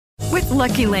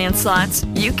Lucky Land Slots,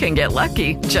 you can get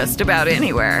lucky just about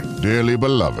anywhere. Dearly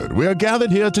beloved, we are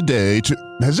gathered here today to...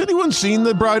 Has anyone seen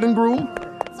the bride and groom?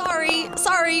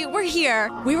 Sorry, we're here.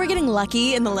 We were getting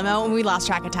lucky in the limo and we lost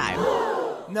track of time.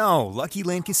 No, Lucky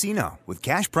Land Casino, with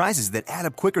cash prizes that add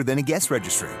up quicker than a guest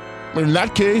registry. In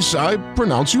that case, I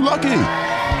pronounce you lucky.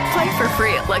 Play for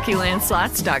free at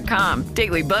LuckyLandSlots.com.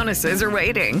 Daily bonuses are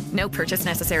waiting. No purchase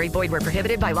necessary. Void where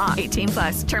prohibited by law.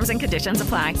 18+. Terms and conditions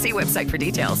apply. See website for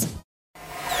details.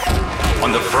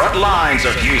 On the front lines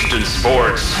of Houston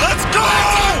sports. Let's go!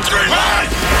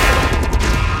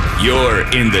 You're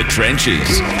in the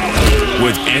trenches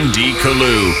with ND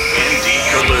Kalu.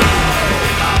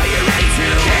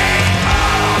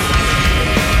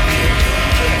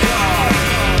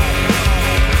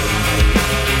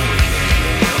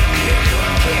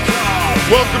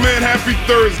 Welcome in. Happy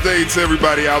Thursday to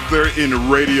everybody out there in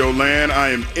Radio Land. I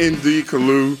am ND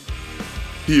Kalu.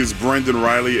 He is Brendan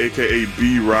Riley, a.k.a.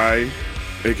 B-Rye,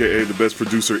 a.k.a. the best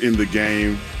producer in the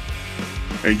game.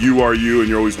 And you are you, and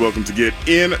you're always welcome to get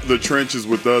in the trenches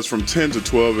with us from 10 to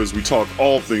 12 as we talk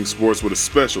all things sports with a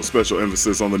special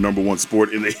emphasis on the number one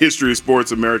sport in the history of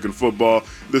sports, American football.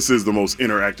 This is the most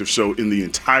interactive show in the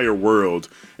entire world,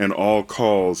 and all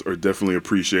calls are definitely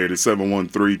appreciated.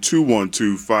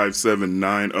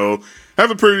 713-212-5790. Have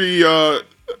a pretty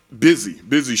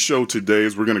busy show today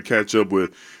as we're going to catch up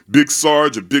with Big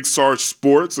Sarge of Big Sarge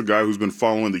Sports, a guy who's been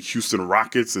following the Houston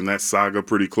Rockets and that saga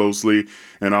pretty closely.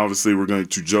 And obviously we're going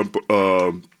to jump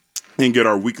and get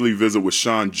our weekly visit with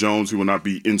Sean Jones, who will not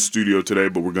be in studio today,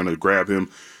 but we're going to grab him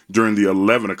during the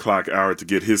 11 o'clock hour to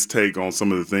get his take on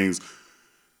some of the things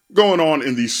going on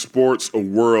in the sports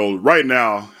world. Right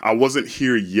now, I wasn't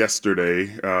here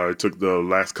yesterday. I took the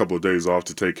last couple of days off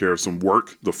to take care of some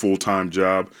work, the full-time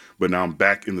job, but now I'm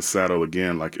back in the saddle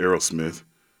again like Aerosmith.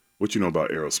 What you know about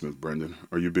Aerosmith, Brendan?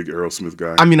 Are you a big Aerosmith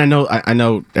guy? I mean, I know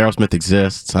Aerosmith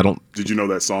exists. I don't. Did you know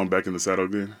that song, Back in the Saddle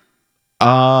Again?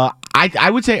 I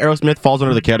would say Aerosmith falls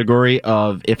under the category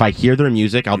of if I hear their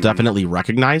music, I'll definitely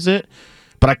recognize it,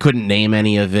 but I couldn't name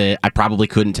any of it. I probably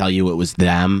couldn't tell you it was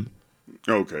them.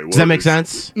 Okay. Well, does that make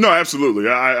sense? No,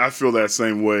 absolutely. I feel that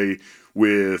same way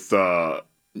with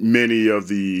many of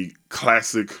the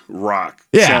classic rock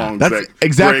songs. That's that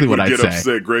exactly what I'd say.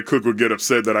 Upset. Greg Cook would get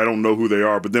upset that I don't know who they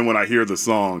are, but then when I hear the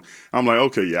song, I'm like,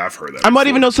 okay, yeah, I've heard that. I might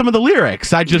even know some of the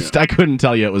lyrics. I couldn't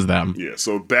tell you it was them. Yeah,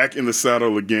 so Back in the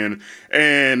Saddle Again.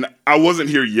 And I wasn't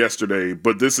here yesterday,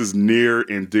 but this is near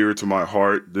and dear to my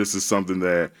heart. This is something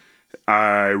that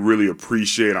I really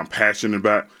appreciate. I'm passionate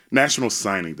about. National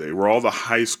Signing Day, where all the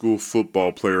high school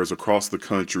football players across the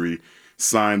country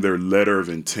sign their letter of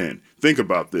intent. Think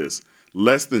about this.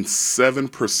 Less than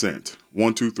 7%,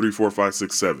 1, 2, 3, 4, 5,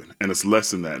 6, 7, and it's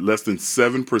less than that. Less than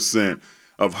 7%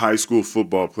 of high school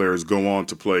football players go on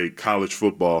to play college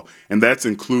football, and that's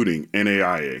including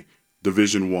NAIA,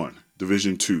 Division I,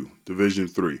 Division II, Division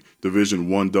III,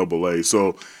 Division I AA.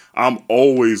 So I'm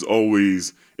always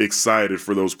excited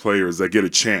for those players that get a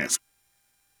chance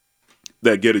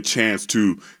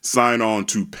to sign on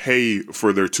to pay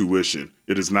for their tuition.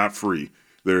 It is not free.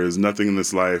 There is nothing in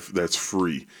this life that's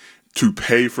free. To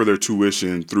pay for their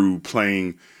tuition through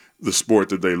playing the sport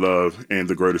that they love and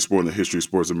the greatest sport in the history of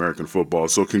sports, American football.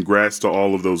 So congrats to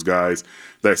all of those guys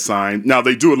that signed. Now,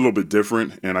 they do it a little bit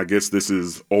different, and I guess this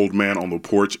is old man on the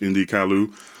porch, ND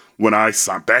Kalu. When I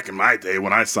signed, back in my day,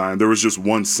 when I signed, there was just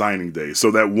one signing day.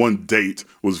 So that one date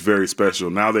was very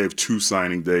special. Now they have 2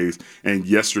 signing days, and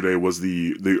yesterday was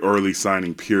the early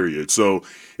signing period. So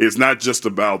it's not just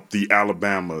about the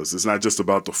Alabamas. It's not just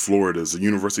about the Floridas, the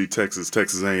University of Texas,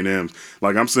 Texas A&Ms.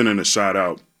 Like, I'm sending a shout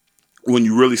out. When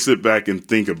you really sit back and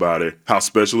think about it, how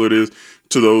special it is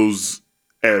to those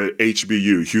at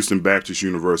HBU, Houston Baptist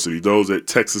University, those at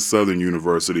Texas Southern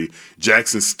University,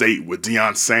 Jackson State with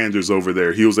Deion Sanders over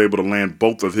there. He was able to land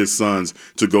both of his sons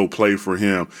to go play for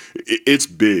him. It's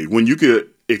big. When you could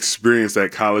experience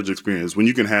that college experience, when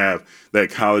you can have that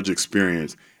college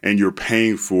experience and you're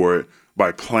paying for it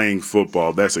by playing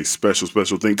football, that's a special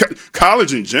thing.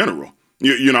 College in general.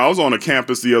 You know, I was on a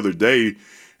campus the other day.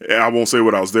 I won't say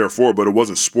what I was there for, but it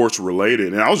wasn't sports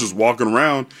related. And I was just walking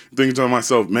around thinking to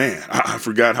myself, man, I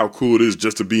forgot how cool it is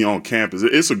just to be on campus.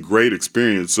 It's a great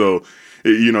experience. So,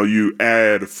 you know, you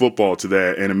add football to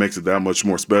that and it makes it that much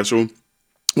more special.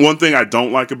 One thing I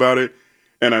don't like about it,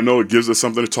 and I know it gives us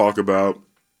something to talk about,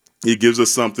 it gives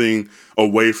us something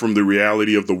away from the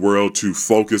reality of the world to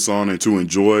focus on and to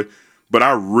enjoy. But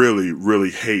I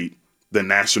really hate the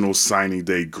National Signing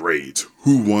Day grades.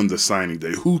 Who won the signing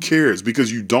day? Who cares? Because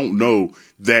you don't know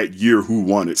that year who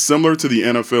won it. Similar to the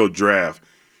NFL draft,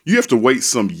 you have to wait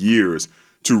some years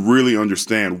to really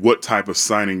understand what type of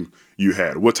signing you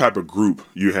had, what type of group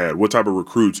you had, what type of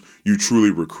recruits you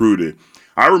truly recruited.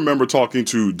 I remember talking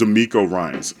to DeMeco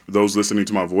Ryans. Those listening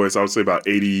to my voice, I would say about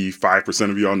 85%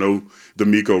 of y'all know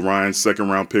DeMeco Ryans,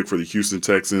 second-round pick for the Houston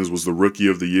Texans, was the Rookie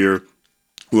of the Year.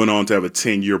 Went on to have a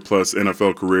 10-year-plus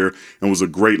NFL career and was a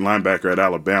great linebacker at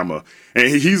Alabama. And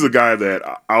he's a guy that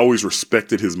I always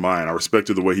respected his mind. I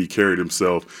respected the way he carried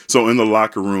himself. So in the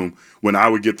locker room, when I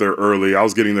would get there early, I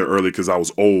was getting there early because I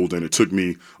was old and it took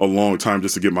me a long time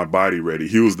just to get my body ready.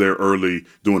 He was there early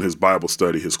doing his Bible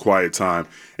study, his quiet time,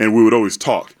 and we would always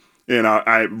talk. And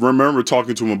I remember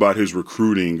talking to him about his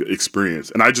recruiting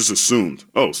experience. And I just assumed,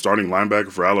 starting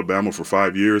linebacker for Alabama for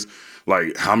 5 years,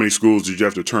 like, how many schools did you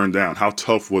have to turn down? How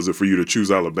tough was it for you to choose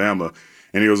Alabama?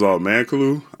 And he was all, man,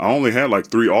 Kalu, I only had like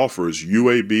 3 offers,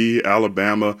 UAB,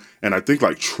 Alabama, and I think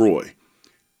like Troy.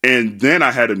 And then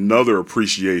I had another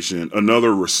appreciation,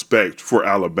 another respect for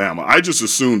Alabama. I just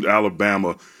assumed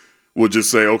Alabama would just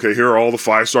say, okay, here are all the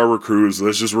 5-star recruits.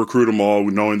 Let's just recruit them all,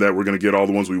 knowing that we're going to get all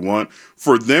the ones we want.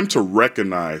 For them to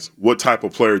recognize what type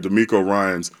of player DeMeco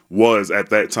Ryans was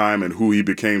at that time and who he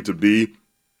became to be,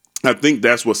 I think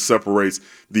that's what separates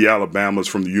the Alabamas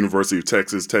from the University of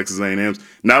Texas, Texas A&M's.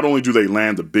 Not only do they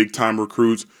land the big-time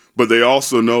recruits, but they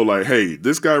also know, like, hey,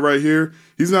 this guy right here,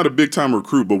 he's not a big-time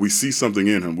recruit, but we see something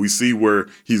in him. We see where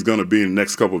he's going to be in the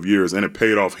next couple of years, and it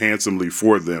paid off handsomely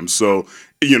for them. So,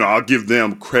 I'll give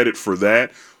them credit for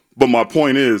that. But my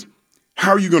point is, how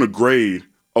are you going to grade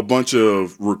a bunch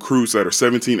of recruits that are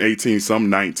 17, 18, some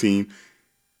 19,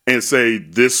 and say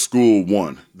this school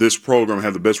won, this program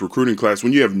had the best recruiting class,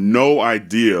 when you have no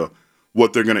idea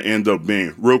what they're going to end up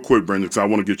being? Real quick, Brendan, because I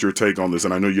want to get your take on this,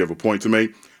 and I know you have a point to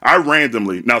make. I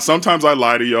randomly, now sometimes I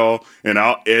lie to y'all, and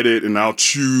I'll edit and I'll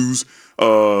choose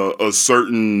a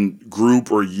certain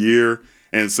group or year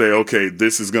and say, okay,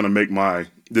 this is going to make my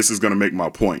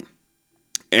point.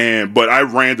 But I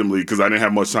randomly, because I didn't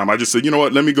have much time, I just said, you know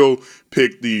what, let me go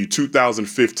pick the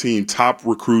 2015 top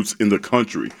recruits in the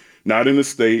country. Not in the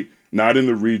state, not in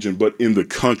the region, but in the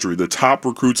country. The top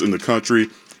recruits in the country.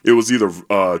 It was either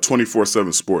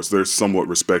 24/7 Sports. They're somewhat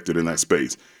respected in that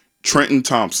space. Trenton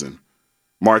Thompson,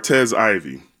 Martez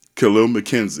Ivey, Khalil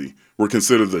McKenzie were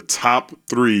considered the top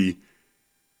 3,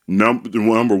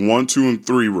 number 1, 2, and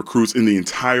 3 recruits in the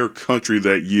entire country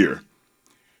that year.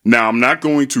 Now, I'm not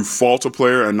going to fault a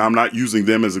player, and I'm not using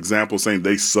them as examples saying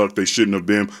they suck, they shouldn't have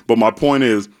been. But my point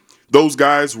is, those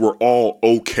guys were all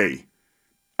okay.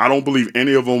 I don't believe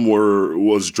any of them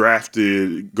was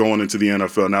drafted going into the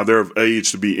NFL. Now, they're of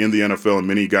age to be in the NFL, and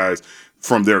many guys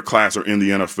from their class are in the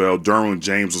NFL. Derwin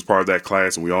James was part of that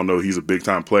class, and we all know he's a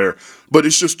big-time player. But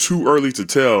it's just too early to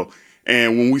tell.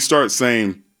 And when we start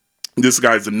saying this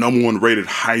guy's the number 1 rated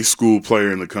high school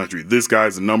player in the country, this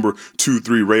guy's the number 2,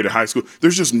 3 rated high school,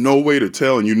 there's just no way to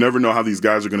tell, and you never know how these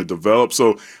guys are going to develop.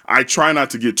 So I try not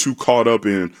to get too caught up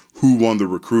in who won the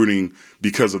recruiting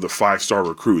because of the 5-star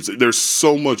recruits. There's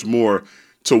so much more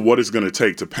to what it's going to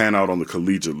take to pan out on the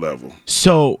collegiate level.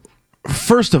 So,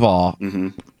 first of all,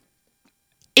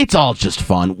 it's all just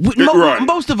fun. Right.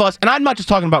 Most of us, and I'm not just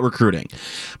talking about recruiting,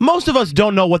 most of us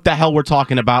don't know what the hell we're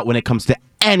talking about when it comes to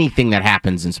anything that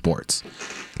happens in sports.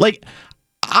 Like,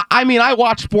 I mean, I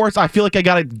watch sports. I feel like I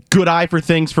got a good eye for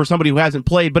things for somebody who hasn't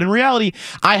played, but in reality,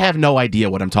 I have no idea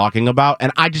what I'm talking about,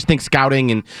 and I just think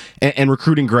scouting and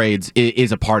recruiting grades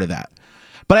is a part of that.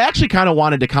 But I actually kind of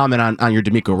wanted to comment on your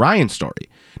DeMeco Ryans story.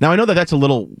 Now, I know that that's a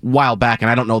little while back, and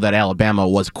I don't know that Alabama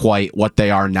was quite what they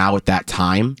are now at that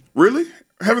time. Really?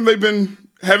 Haven't they been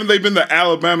the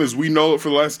Alabamas we know it for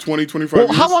the last 20, 25 years?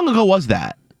 Well, how long ago was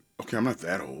that? Okay, I'm not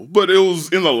that old, but it was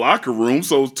in the locker room,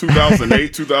 so it was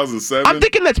 2008, 2007. I'm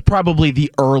thinking that's probably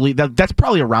that's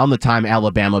probably around the time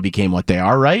Alabama became what they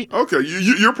are, right? Okay,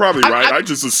 you're probably right. I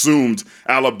just assumed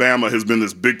Alabama has been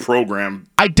this big program.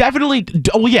 I definitely,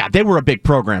 yeah, they were a big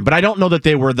program, but I don't know that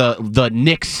they were the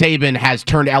Nick Saban has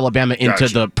turned Alabama into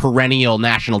the perennial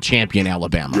national champion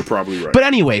Alabama. You're probably right. But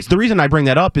anyways, the reason I bring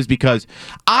that up is because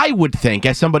I would think,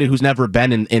 as somebody who's never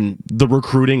been in the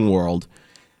recruiting world,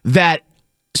 that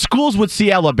schools would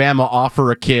see Alabama offer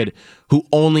a kid who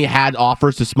only had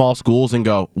offers to small schools and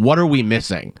go, what are we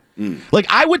missing? Like,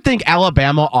 I would think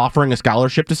Alabama offering a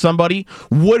scholarship to somebody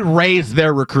would raise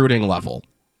their recruiting level.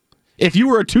 If you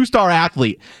were a 2-star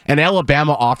athlete and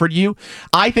Alabama offered you,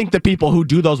 I think the people who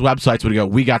do those websites would go,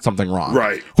 we got something wrong.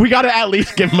 Right. We got to at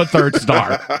least give them a 3rd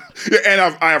star. And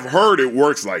I've heard it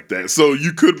works like that. So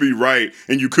you could be right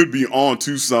and you could be on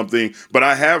to something. But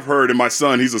I have heard, and my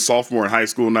son, he's a sophomore in high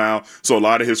school now. So a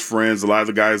lot of his friends, a lot of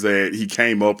the guys that he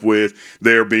came up with,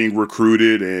 they're being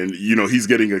recruited and, he's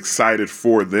getting excited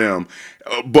for them.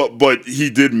 But he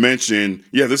did mention,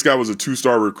 this guy was a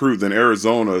 2-star recruit. Then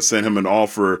Arizona sent him an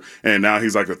offer, and now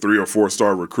he's like a 3 or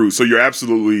 4-star recruit. So you're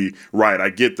absolutely right. I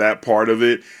get that part of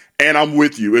it. And I'm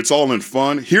with you. It's all in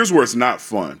fun. Here's where it's not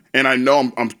fun. And I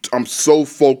know I'm so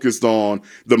focused on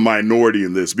the minority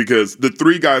in this because the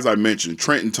 3 guys I mentioned,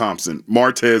 Trenton Thompson,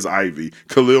 Martez Ivey,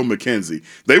 Khalil McKenzie,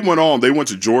 they went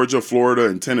to Georgia, Florida,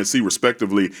 and Tennessee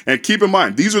respectively. And keep in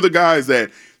mind, these are the guys that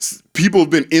people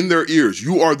have been in their ears.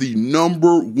 You are the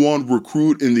number 1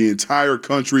 recruit in the entire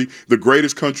country, the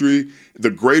greatest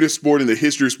sport in the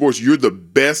history of sports. You're the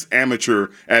best amateur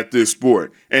at this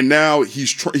sport. And now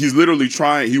he's literally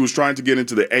trying. He was trying to get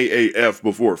into the AAF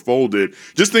before it folded.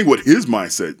 Just think what his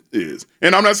mindset is.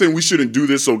 And I'm not saying we shouldn't do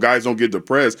this so guys don't get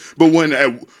depressed, but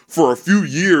when for a few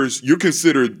years you're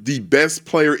considered the best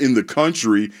player in the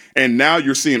country, and now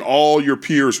you're seeing all your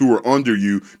peers who are under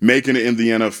you making it in the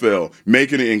NFL,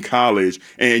 making it in college,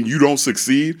 and you don't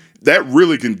succeed, that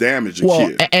really can damage a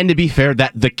kid. And to be fair,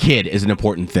 that the kid is an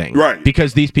important thing. Right.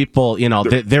 Because these people,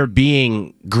 they're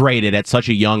being graded at such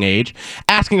a young age.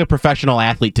 Asking a professional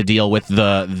athlete to deal with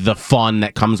the fun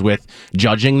that comes with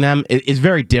judging them is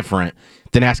very different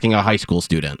than asking a high school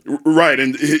student. Right,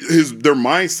 and their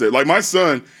mindset. Like my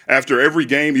son, after every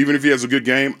game, even if he has a good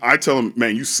game, I tell him,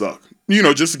 man, you suck.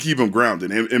 Just to keep him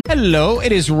grounded. Hello,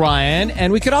 it is Ryan,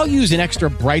 and we could all use an extra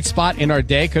bright spot in our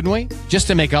day, couldn't we? Just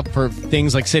to make up for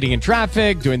things like sitting in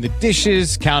traffic, doing the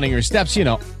dishes, counting your steps,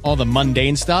 all the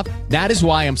mundane stuff. That is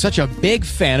why I'm such a big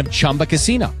fan of Chumba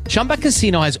Casino. Chumba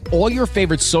Casino has all your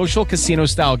favorite social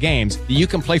casino-style games that you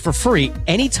can play for free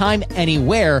anytime,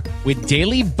 anywhere with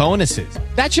daily bonuses.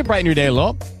 That should brighten your day a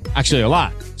little. Actually, a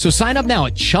lot. So sign up now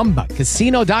at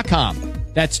ChumbaCasino.com.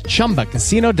 That's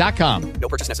ChumbaCasino.com. No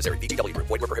purchase necessary. VGW Group.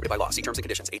 Void where prohibited by law. See terms and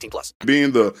conditions. 18+.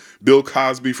 Being the Bill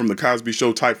Cosby from the Cosby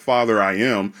Show type father I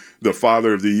am, the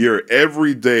father of the year,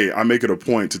 every day I make it a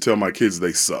point to tell my kids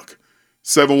they suck.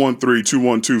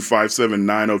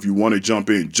 713-212-5790 if you want to jump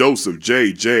in. Joseph,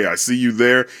 Jay, I see you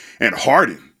there. And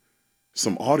Harden.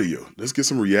 Some audio. Let's get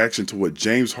some reaction to what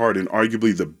James Harden,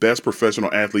 arguably the best professional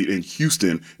athlete in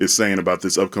Houston, is saying about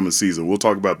this upcoming season. We'll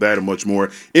talk about that and much more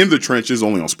in the trenches,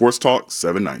 only on Sports Talk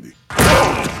 790.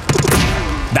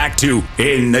 Back to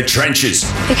In the Trenches.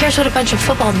 Who cares what a bunch of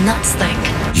football nuts think?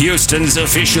 Houston's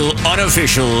official,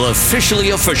 unofficial, officially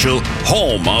official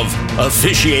home of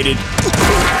officiated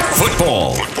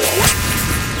football.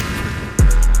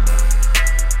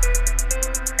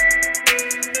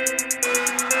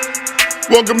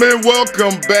 Welcome in,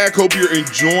 welcome back. Hope you're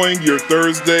enjoying your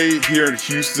Thursday here in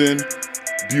Houston.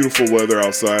 Beautiful weather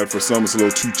outside. For some, it's a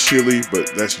little too chilly,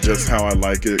 but that's just how I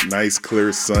like it. Nice,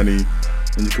 clear, sunny.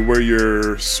 And you can wear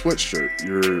your sweatshirt,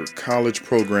 your college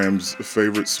program's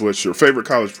favorite sweatshirt, favorite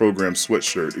college program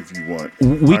sweatshirt if you want.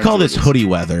 We call this hoodie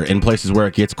weather in places where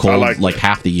it gets cold like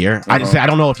half the year. I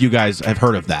don't know if you guys have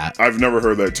heard of that. I've never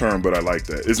heard that term, but I like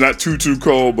that. It's not too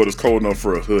cold, but it's cold enough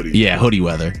for a hoodie. Yeah, hoodie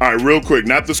weather. All right, real quick,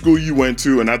 not the school you went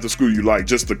to and not the school you like,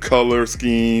 just the color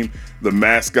scheme, the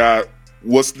mascot.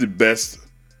 What's the best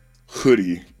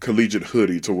hoodie, collegiate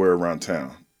hoodie to wear around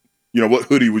town? What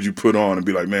hoodie would you put on and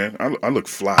be like, man, I look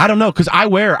fly? I don't know, because I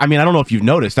don't know if you've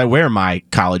noticed, I wear my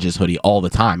college's hoodie all the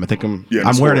time. I think I'm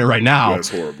wearing it right now. Yeah, it's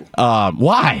horrible.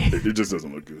 Why? It just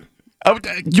doesn't look good.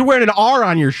 You're wearing an R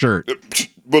on your shirt.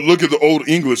 But look at the old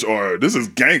English R. This is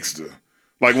gangster.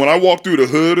 Like when I walk through the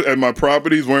hood at my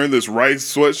properties wearing this Rice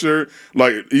sweatshirt,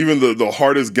 like even the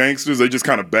hardest gangsters, they just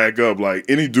kind of back up. Like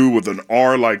any dude with an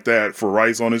R like that for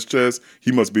Rice on his chest,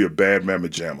 he must be a bad mamma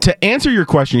jamma. To answer your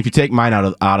question, if you take mine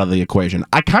out of the equation,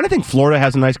 I kind of think Florida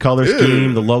has a nice color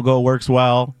scheme. The logo works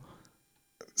well.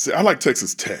 See, I like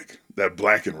Texas Tech, that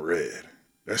black and red.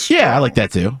 That's strong. Yeah, I like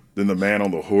that too. Then the man on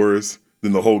the horse,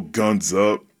 then the whole guns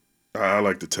up. I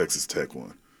like the Texas Tech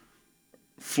one.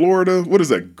 Florida, what is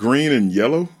that, green and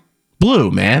yellow? Blue,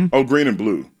 man. Oh, green and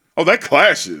blue. Oh, that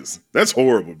clashes. That's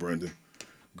horrible, Brendan.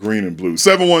 Green and blue.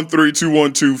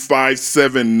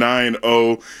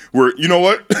 713-212-5790. You know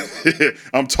what?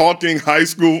 I'm talking high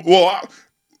school. Well,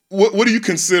 what do you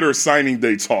consider signing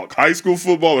day talk? High school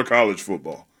football or college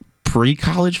football?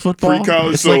 Pre-college football?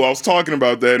 Pre-college. I was talking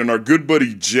about that, and our good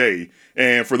buddy Jay.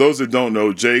 And for those that don't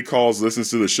know, Jay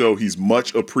listens to the show. He's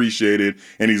much appreciated,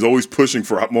 and he's always pushing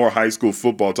for more high school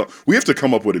football talk. We have to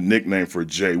come up with a nickname for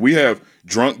Jay. We have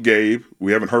Drunk Gabe.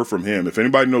 We haven't heard from him. If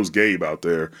anybody knows Gabe out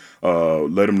there,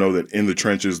 let him know that in the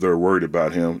trenches they're worried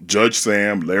about him. Judge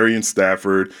Sam, Larry and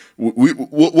Stafford.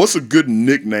 What's a good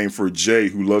nickname for Jay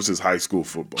who loves his high school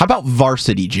football? How about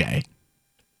Varsity Jay?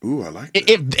 Ooh, I like that.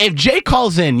 If Jay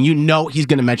calls in, he's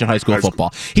going to mention high school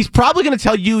football. He's probably going to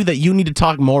tell you that you need to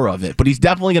talk more of it, but he's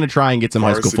definitely going to try and get some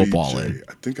Varsity high school football in.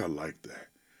 I think I like that.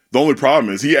 The only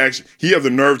problem is he has the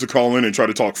nerve to call in and try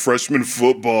to talk freshman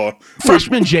football.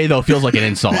 Freshman J, though, feels like an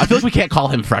insult. I feel like we can't call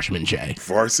him Freshman J.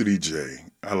 Varsity J.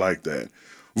 I like that.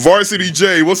 Varsity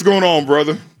J, what's going on,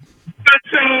 brother?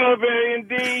 What's up,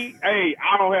 Andy? Hey,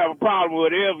 I don't have a problem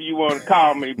with whatever you want to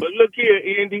call me, but look here,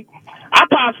 Andy. I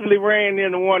possibly ran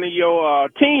into one of your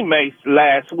teammates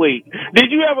last week. Did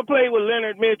you ever play with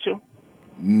Leonard Mitchell?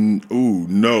 Ooh,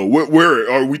 no. Where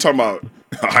are we talking about?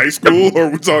 High school, or are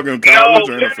we talking college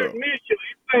or NFL? Leonard Mitchell,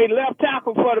 he played left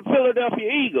tackle for the Philadelphia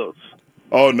Eagles.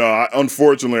 Oh, no.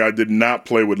 Unfortunately, I did not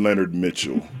play with Leonard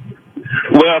Mitchell.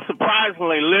 Well,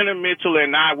 surprisingly, Leonard Mitchell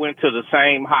and I went to the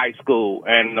same high school.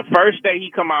 And the first day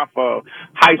he come out for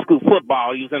high school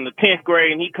football, he was in the 10th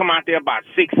grade, and he come out there about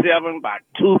 6'7", about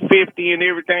 250 and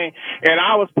everything. And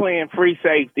I was playing free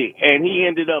safety, and he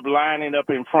ended up lining up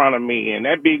in front of me. And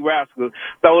that big rascal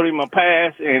throwed him a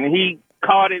pass, and he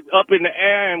caught it up in the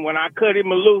air. And when I cut him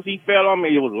loose, he fell on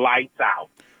me. It was lights out.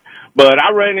 But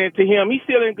I ran into him. He's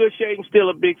still in good shape and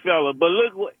still a big fella. But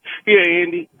look here,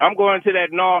 Andy. I'm going to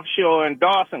that North Shore and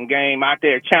Dawson game out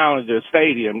there at Challenger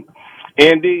Stadium.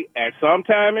 Andy, at some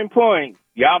time and point,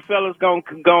 y'all fellas gonna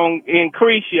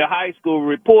increase your high school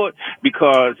report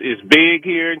because it's big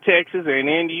here in Texas. And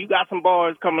Andy, you got some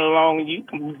boys coming along, and you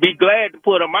can be glad to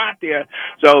put them out there.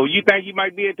 So you think you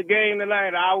might be at the game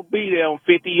tonight? I'll be there on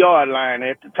 50-yard line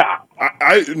at the top.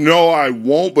 No, I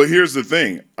won't. But here's the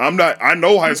thing: I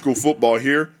know high school football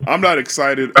here. I'm not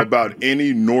excited about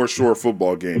any North Shore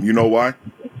football game. You know why?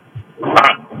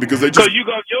 Because they just your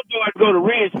boys go to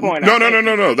Ridge Point. No.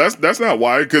 That's not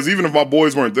why. Because even if my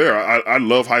boys weren't there, I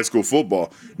love high school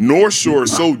football. North Shore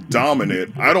is so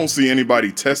dominant. I don't see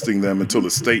anybody testing them until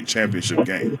the state championship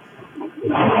game.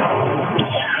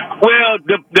 Well,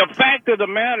 the fact of the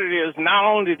matter is, not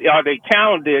only are they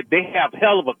talented, they have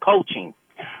hell of a coaching.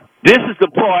 This is the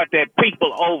part that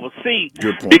people oversee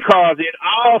because it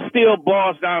all still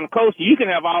boils down to coaching. You can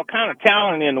have all kind of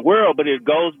talent in the world, but it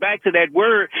goes back to that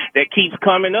word that keeps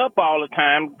coming up all the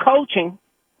time, coaching.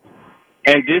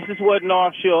 And this is what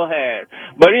North Shore has.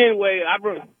 But anyway, I'm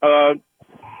going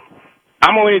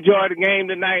to enjoy the game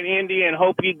tonight, Indy, and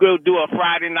hope you go do a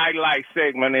Friday Night Lights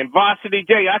segment. And Varsity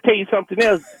J, I'll tell you something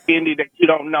else, Indy, that you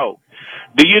don't know.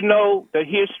 Do you know the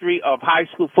history of high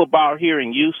school football here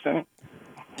in Houston?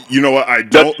 You know what? I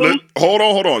don't.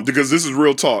 Hold on, because this is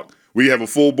real talk. We have a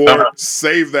full board.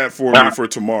 Save that for me for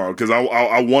tomorrow, because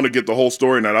I want to get the whole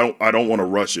story, and I don't want to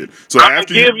rush it. So I'll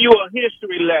give you a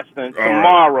history lesson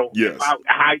tomorrow about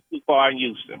high school football in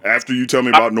Houston. After you tell me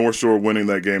about North Shore winning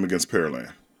that game against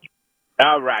Pearland.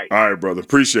 All right, brother.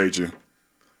 Appreciate you.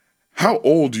 How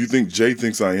old do you think Jay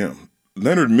thinks I am?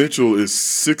 Leonard Mitchell is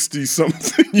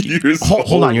 60-something years old.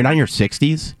 Hold on, you're not in your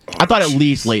 60s? I thought at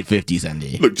least late 50s,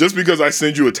 ND. Look, just because I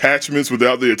send you attachments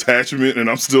without the attachment and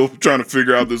I'm still trying to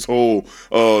figure out this whole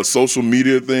social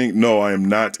media thing, no, I am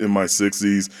not in my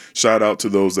 60s. Shout out to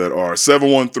those that are.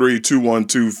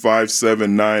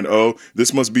 713-212-5790.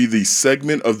 This must be the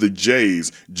segment of the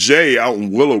Jays. Jay out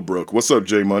in Willowbrook. What's up,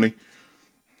 Jay Money?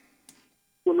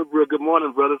 Willowbrook, good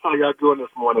morning, brothers. How y'all doing this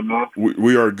morning, man?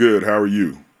 We are good. How are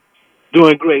you?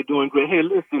 Doing great. Hey,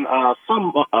 listen,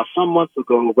 some months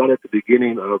ago, right at the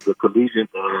beginning of the collegiate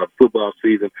football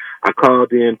season, I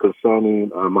called in concerning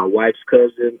my wife's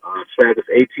cousin, Travis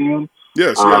Etienne.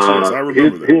 Yes, I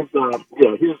remember that.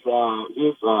 His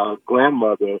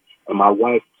grandmother and my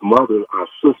wife's mother are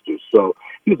sisters. So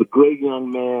he's a great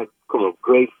young man, from a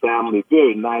great family,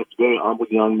 very nice, very humble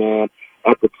young man.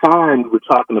 At the time, we were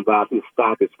talking about his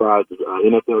stock as far as the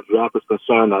NFL draft is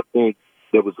concerned. I think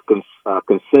there was a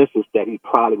consensus that he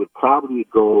would probably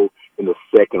go in the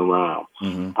second round.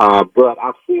 Mm-hmm. But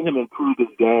I've seen him improve his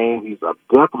game. He's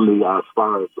definitely, as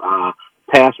far as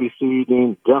pass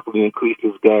receiving, definitely increased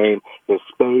his game. In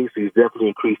space, he's definitely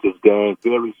increased his game.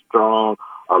 Very strong,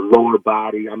 lower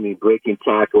body. Breaking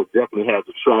tackles, definitely has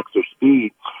the tracks or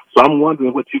speed. So I'm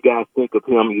wondering what you guys think of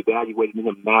him, evaluating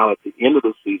him now at the end of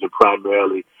the season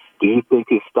primarily. Do you think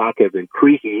his stock has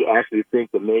increased? Do you actually think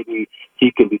that maybe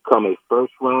he can become a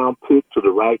first-round pick to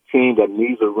the right team that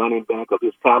needs a running back of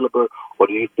his caliber? Or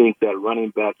do you think that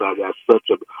running backs are at such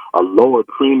a lower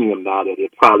premium now that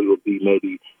it probably will be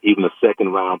maybe even a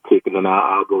second-round pick? And then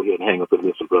I'll go ahead and hang up and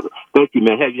listen, brother. Thank you,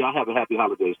 man. Hey, y'all have a happy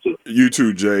holidays, too. You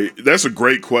too, Jay. That's a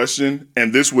great question,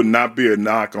 and this would not be a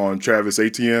knock on Travis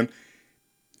Etienne.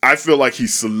 I feel like he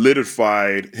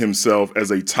solidified himself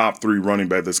as a top 3 running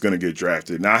back that's going to get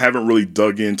drafted. Now, I haven't really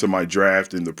dug into my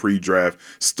draft and the pre-draft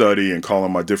study and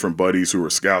calling my different buddies who are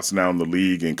scouts now in the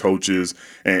league and coaches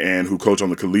and who coach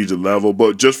on the collegiate level.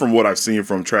 But just from what I've seen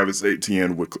from Travis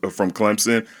Etienne from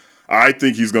Clemson, I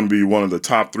think he's going to be one of the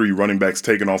top 3 running backs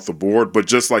taken off the board. But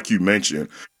just like you mentioned,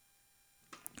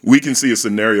 we can see a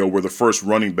scenario where the first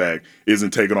running back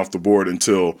isn't taken off the board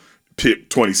until pick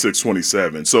 26,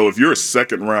 27. So if you're a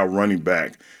second-round running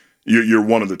back, you're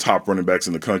one of the top running backs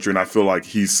in the country, and I feel like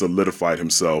he's solidified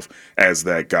himself as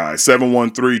that guy.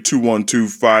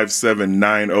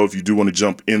 713-212-5790 if you do want to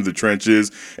jump in the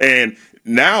trenches. And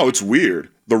now it's weird.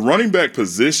 The running back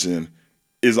position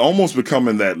is almost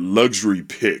becoming that luxury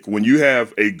pick. When you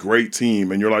have a great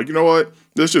team and you're like, you know what,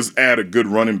 let's just add a good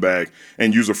running back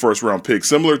and use a first-round pick,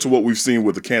 similar to what we've seen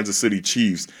with the Kansas City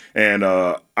Chiefs and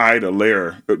Carlos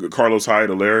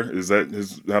Hyde-Alaire. Is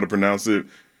that how to pronounce it?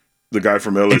 The guy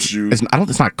from LSU.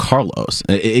 It's not Carlos.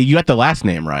 You got the last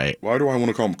name right. Why do I want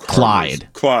to call him Carlos?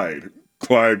 Clyde,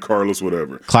 Carlos,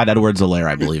 whatever. Clyde Edwards-Helaire,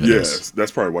 I believe it is. Yes,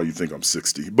 that's probably why you think I'm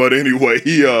 60. But anyway,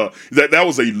 that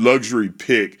was a luxury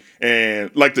pick.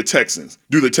 And like the Texans.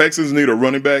 Do the Texans need a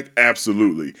running back?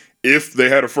 Absolutely. If they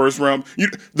had a first round.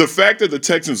 The fact that the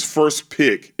Texans' first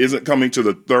pick isn't coming to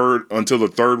until the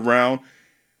third round,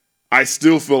 I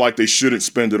still feel like they shouldn't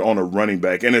spend it on a running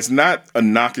back. And it's not a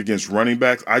knock against running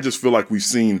backs. I just feel like we've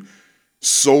seen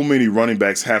so many running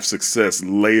backs have success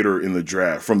later in the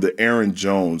draft, from the Aaron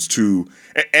Jones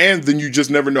and then you just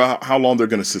never know how long they're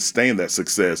going to sustain that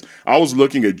success. I was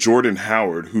looking at Jordan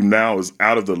Howard, who now is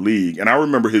out of the league, and I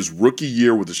remember his rookie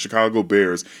year with the Chicago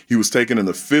Bears. He was taken in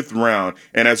the 5th round,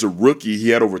 and as a rookie, he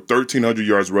had over 1,300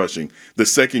 yards rushing. The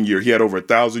second year, he had over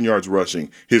 1,000 yards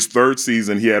rushing. His third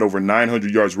season, he had over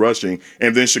 900 yards rushing,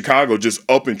 and then Chicago just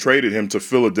up and traded him to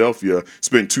Philadelphia,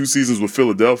 spent 2 seasons with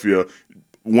Philadelphia,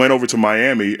 went over to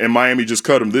Miami, and Miami just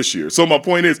cut him this year. So my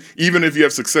point is, even if you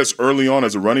have success early on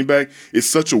as a running back, it's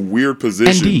such a weird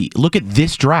position. ND, look at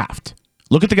this draft.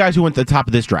 Look at the guys who went to the top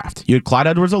of this draft. You had Clyde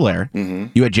Edwards-Helaire. Mm-hmm.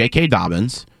 You had J.K.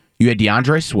 Dobbins. You had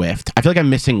DeAndre Swift. I feel like I'm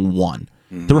missing one.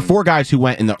 Mm-hmm. There were 4 guys who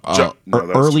went in the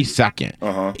early second.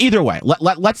 Uh-huh. Either way,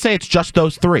 let's say it's just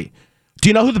those 3. Do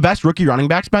you know who the best rookie running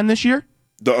back's been this year?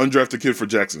 The undrafted kid for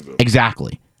Jacksonville.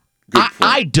 Exactly.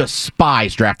 I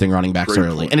despise drafting running backs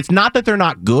early. And it's not that they're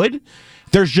not good.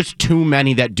 There's just too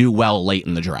many that do well late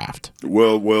in the draft.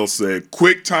 Well said.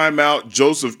 Quick timeout.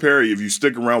 Joseph Perry, if you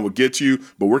stick around, we'll get to you.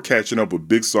 But we're catching up with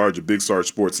Big Sarge at Big Sarge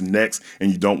Sports next,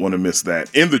 and you don't want to miss that.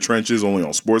 In the Trenches, only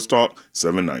on Sports Talk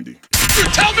 790. You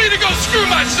tell me to go screw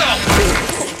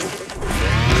myself!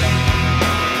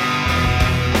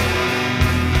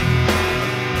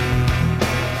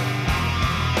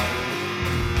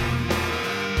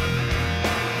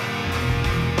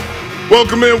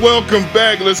 Welcome in, welcome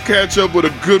back. Let's catch up with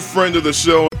a good friend of the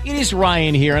show. It is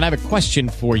Ryan here, and I have a question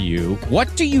for you.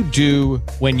 What do you do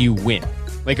when you win?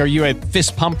 Like, are you a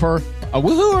fist pumper, a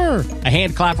woohooer, a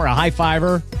hand clapper, a high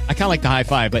fiver? I kind of like the high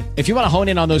five, but if you want to hone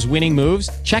in on those winning moves,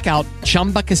 check out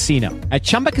Chumba Casino. At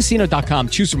ChumbaCasino.com,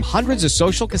 choose from hundreds of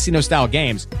social casino-style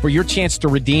games for your chance to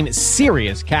redeem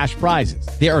serious cash prizes.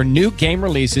 There are new game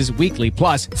releases weekly,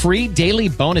 plus free daily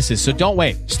bonuses. So don't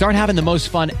wait. Start having the most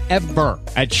fun ever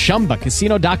at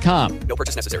ChumbaCasino.com. No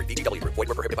purchase necessary. VGW. Void where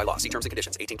prohibited by law. See terms and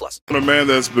conditions. 18+. A man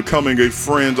that's becoming a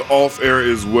friend off air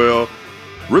as well.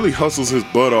 Really hustles his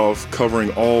butt off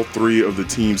covering all 3 of the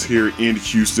teams here in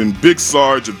Houston. Big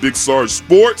Sarge at Big Sarge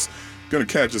Sports. Going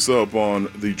to catch us up on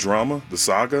the drama, the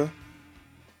saga,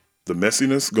 the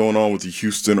messiness going on with the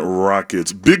Houston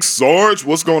Rockets. Big Sarge,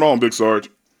 what's going on, Big Sarge?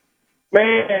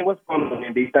 Man, what's going on,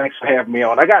 Andy? Thanks for having me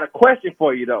on. I got a question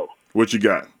for you, though. What you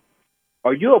got?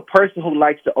 Are you a person who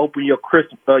likes to open your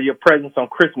presents on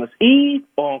Christmas Eve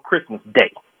or on Christmas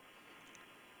Day?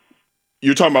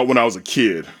 You're talking about when I was a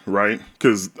kid, right?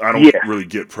 Because I don't really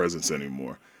get presents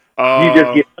anymore. You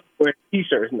just get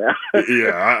T-shirts now.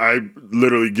 Yeah, I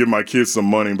literally give my kids some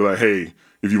money and be like, hey,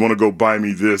 if you want to go buy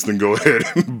me this, then go ahead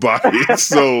and buy it.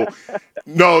 So,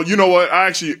 no, you know what?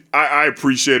 I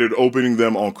appreciated opening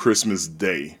them on Christmas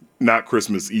Day, not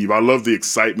Christmas Eve. I love the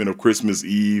excitement of Christmas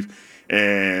Eve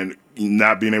and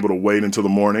not being able to wait until the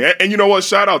morning. And you know what?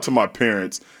 Shout out to my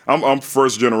parents. I'm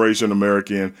first generation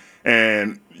American,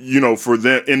 and you know, for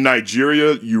them in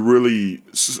Nigeria, you really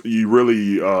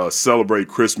celebrate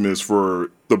Christmas for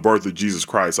the birth of Jesus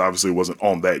Christ. Obviously, it wasn't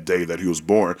on that day that he was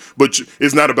born, but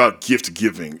it's not about gift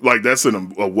giving. Like, that's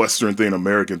a Western thing,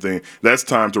 American thing. That's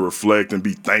time to reflect and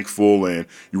be thankful, and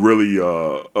you really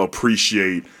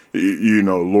appreciate, you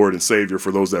know, Lord and Savior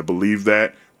for those that believe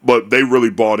that. But they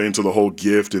really bought into the whole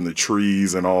gift and the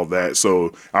trees and all that.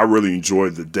 So I really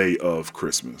enjoyed the day of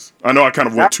Christmas. I know I kind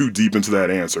of went too deep into that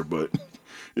answer, but.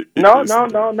 No,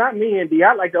 not me, Andy.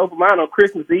 I like to open mine on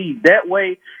Christmas Eve. That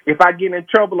way, if I get in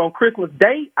trouble on Christmas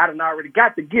Day, I done already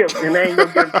got the gift, and they ain't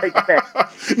gonna get to take it back.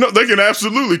 No, they can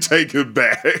absolutely take it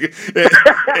back.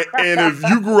 And if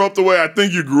you grew up the way I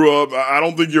think you grew up, I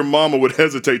don't think your mama would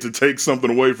hesitate to take something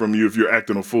away from you if you're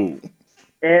acting a fool.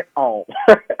 at all.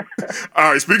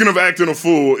 All right, speaking of acting a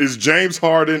fool, is James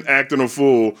Harden acting a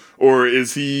fool, or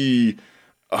is he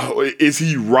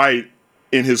right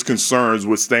in his concerns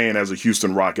with staying as a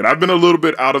Houston Rocket? I've been a little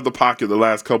bit out of the pocket the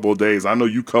last couple of days. I know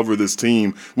you cover this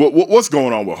team. What's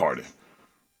going on with Harden?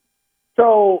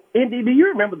 So, Indy, do you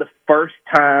remember the first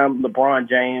time LeBron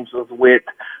James was with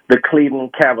the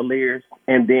Cleveland Cavaliers,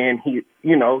 and then he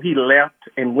left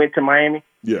and went to Miami?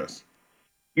 Yes.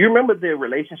 You remember the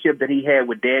relationship that he had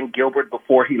with Dan Gilbert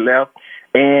before he left,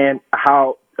 and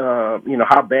how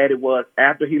bad it was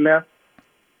after he left?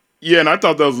 Yeah, and I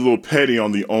thought that was a little petty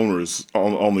on the owners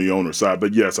on the owner side,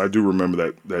 but yes, I do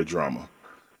remember that drama.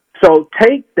 So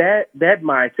take that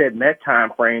mindset and that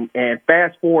time frame and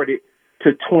fast forward it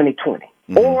to 2020,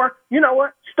 or you know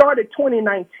what? Start at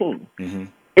 2019,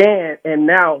 and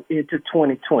now into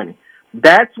 2020.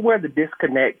 That's where the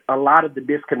disconnect. A lot of the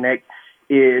disconnect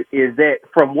is that,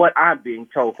 from what I'm being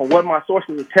told, from what my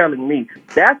sources are telling me,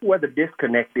 that's where the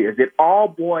disconnect is. It all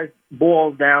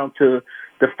boils down to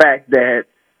the fact that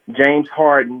James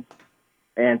Harden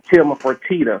and Tillman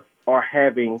Fertitta are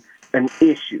having an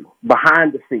issue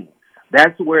behind the scenes.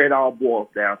 That's where it all boils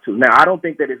down to. Now, I don't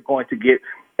think that it's going to get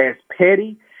as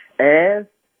petty as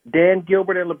Dan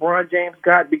Gilbert and LeBron James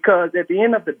got, because at the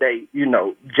end of the day,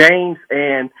 James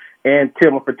and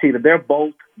Tillman Fertitta, they're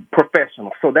both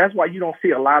professionals. So that's why you don't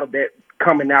see a lot of that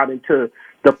coming out into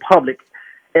the public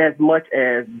as much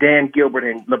as Dan Gilbert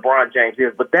and LeBron James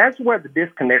is. But that's where the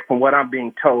disconnect, from what I'm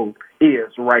being told, is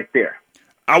right there.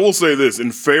 I will say this,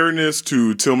 in fairness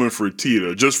to Tillman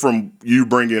Fertitta, just from you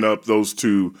bringing up those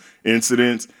two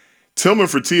incidents, Tillman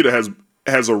Fertitta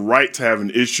has a right to have an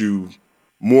issue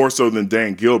more so than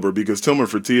Dan Gilbert, because Tillman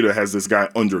Fertitta has this guy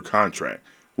under contract.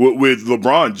 With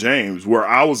LeBron James, where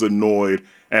I was annoyed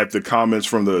at the comments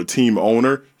from the team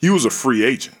owner, he was a free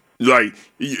agent. Like,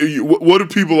 what do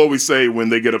people always say when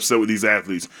they get upset with these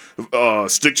athletes?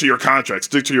 Stick to your contract,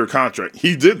 stick to your contract.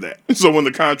 He did that. So when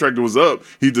the contract was up,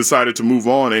 he decided to move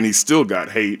on, and he still got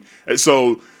hate. And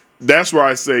so that's where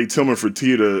I say Tillman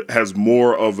Fertitta has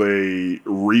more of a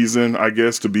reason, I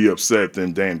guess, to be upset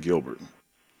than Dan Gilbert.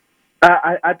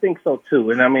 I think so, too.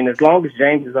 And, I mean, as long as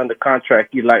James is under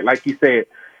contract, like you said,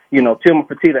 Tillman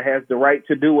Fertitta has the right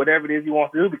to do whatever it is he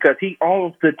wants to do, because he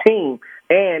owns the team,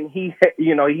 and he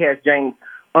has James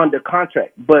under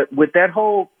contract. But with that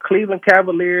whole Cleveland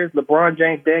Cavaliers, LeBron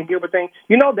James, Dan Gilbert thing,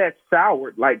 that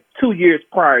soured like 2 years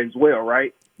prior as well,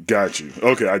 right? Got you.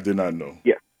 Okay, I did not know.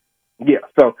 Yeah.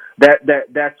 So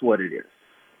that's what it is.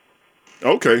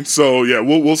 Okay, so yeah,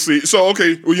 we'll see. So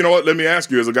okay, well, you know what? Let me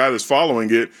ask you, as a guy that's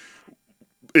following it,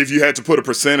 if you had to put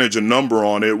a number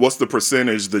on it, what's the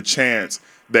percentage, the chance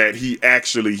that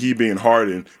he being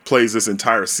Harden, plays this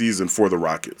entire season for the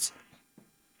Rockets?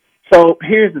 So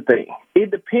here's the thing.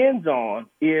 It depends on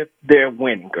if they're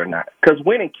winning or not, because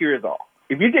winning cures all.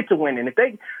 If you get to winning,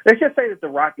 let's just say that the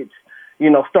Rockets,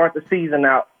 start the season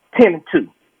out 10-2,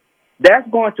 that's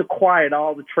going to quiet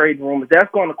all the trade rumors.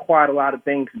 That's going to quiet a lot of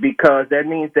things, because that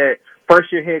means that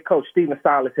first-year head coach Stephen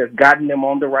Silas has gotten them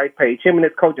on the right page. Him and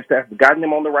his coaching staff have gotten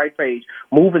them on the right page,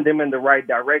 moving them in the right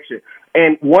direction.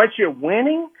 And once you're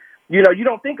winning, you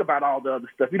don't think about all the other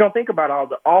stuff. You don't think about all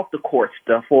the off-the-court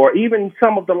stuff, or even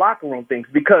some of the locker room things,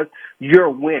 because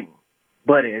you're winning.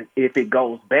 But if it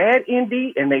goes bad,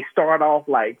 Indy, and they start off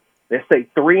like, let's say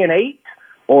 3-8,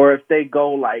 or if they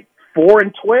go like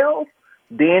 4-12,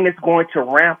 then it's going to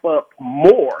ramp up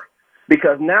more,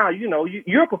 because now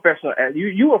you're a professional.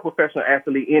 You're a professional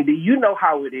athlete, Indy. You know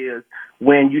how it is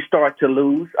when you start to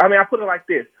lose. I mean, I put it like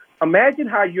this: imagine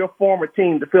how your former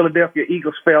team, the Philadelphia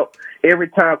Eagles, felt every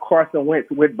time Carson Wentz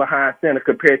went behind center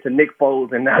compared to Nick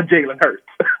Foles and now Jalen Hurts.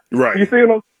 Right. You see what I'm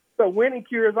saying? So winning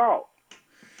cures all.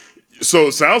 So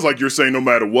it sounds like you're saying no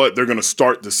matter what, they're going to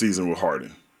start the season with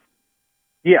Harden.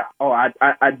 Yeah. Oh,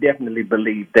 I definitely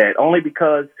believe that. Only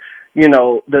because,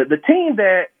 the team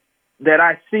that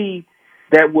I see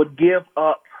that would give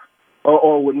up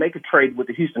or would make a trade with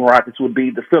the Houston Rockets would be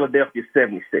the Philadelphia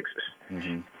 76ers.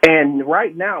 Mm-hmm. And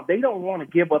right now, they don't want to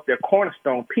give up their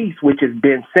cornerstone piece, which is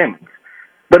Ben Simmons.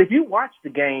 But if you watch the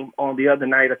game on the other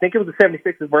night, I think it was the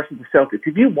 76ers versus the Celtics.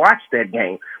 If you watch that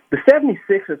game, the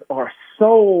 76ers are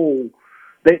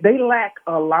they lack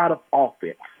a lot of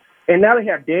offense. And now they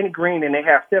have Danny Green and they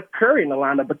have Steph Curry in the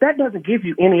lineup, but that doesn't give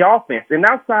you any offense. And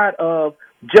outside of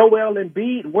Joel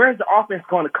Embiid, where's the offense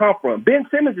going to come from? Ben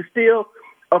Simmons is still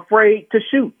afraid to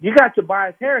shoot. You got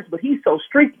Tobias Harris, but he's so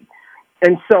streaky.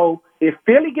 And so if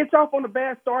Philly gets off on a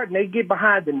bad start and they get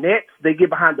behind the Nets, they get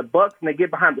behind the Bucks, and they get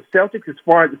behind the Celtics as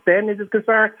far as the standings is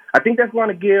concerned, I think that's going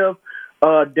to give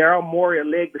Daryl Morey a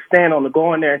leg to stand on to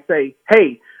go in there and say,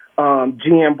 hey,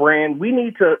 GM brand, we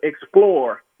need to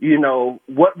explore,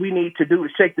 what we need to do to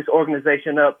shake this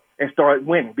organization up and start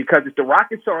winning. Because if the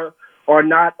Rockets are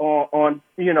not on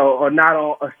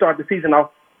start the season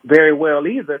off very well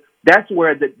either, that's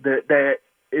where that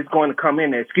is going to come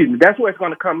in. That's where it's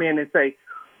going to come in and say,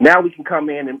 now we can come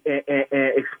in and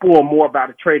explore more about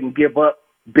a trade and give up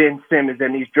Ben Simmons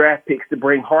and these draft picks to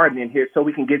bring Harden in here so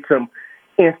we can get some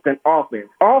instant offense.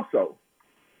 Also,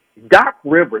 Doc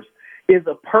Rivers is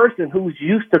a person who's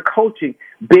used to coaching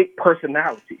big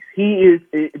personalities. He is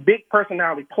big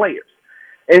personality players.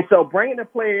 And so bringing a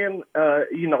player in,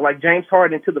 like James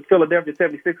Harden to the Philadelphia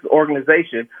 76ers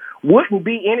organization wouldn't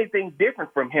be anything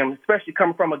different from him, especially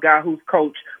coming from a guy who's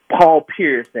coached Paul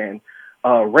Pierce and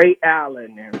Ray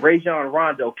Allen and Rajon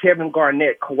Rondo, Kevin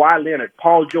Garnett, Kawhi Leonard,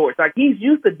 Paul George. Like, he's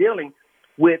used to dealing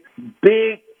with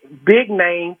big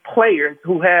name players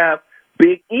who have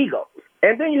big egos.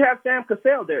 And then you have Sam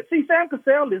Cassell there. See, Sam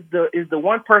Cassell is the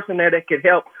one person there that can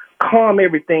help calm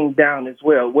everything down as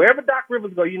well. Wherever Doc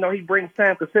Rivers go, he brings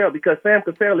Sam Cassell because Sam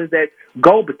Cassell is that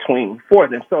go-between for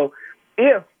them. So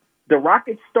if the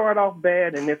Rockets start off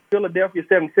bad and if Philadelphia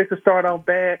 76ers start off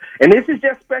bad, and this is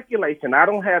just speculation, I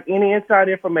don't have any inside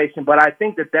information, but I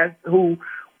think that's who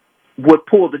would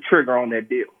pull the trigger on that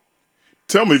deal.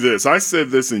 Tell me this. I said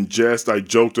this in jest. I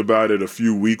joked about it a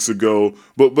few weeks ago,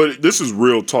 but this is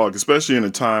real talk, especially in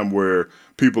a time where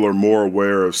people are more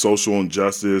aware of social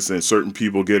injustice and certain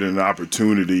people getting an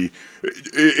opportunity.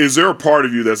 Is there a part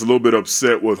of you that's a little bit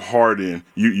upset with Harden?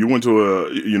 You went to a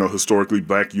historically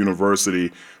black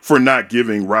university for not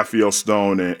giving Raphael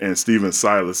Stone and Stephen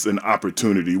Silas an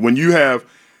opportunity. When you have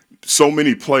so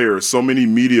many players, so many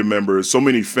media members, so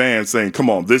many fans saying,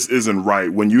 come on, this isn't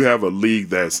right. When you have a league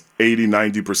that's 80,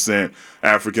 90%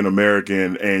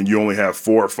 African-American and you only have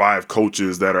 4 or 5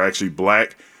 coaches that are actually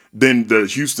black, then the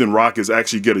Houston Rockets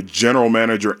actually get a general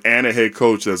manager and a head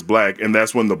coach that's black, and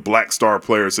that's when the black star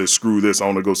player says, screw this, I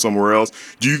want to go somewhere else.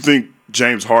 Do you think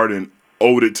James Harden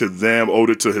owed it to them, owed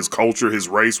it to his culture, his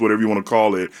race, whatever you want to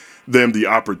call it, them the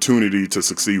opportunity to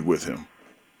succeed with him?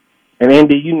 And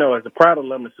Andy, as a proud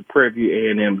alumnus of Prairie View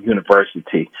A&M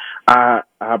University,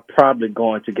 I'm probably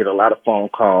going to get a lot of phone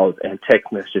calls and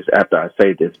text messages after I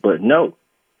say this. But no,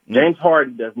 James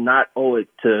Harden does not owe it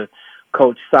to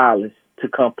Coach Silas to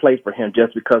come play for him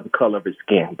just because of the color of his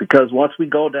skin. Because once we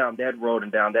go down that road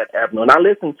and down that avenue, and I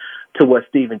listened to what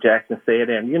Steven Jackson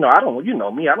said, and, I don't want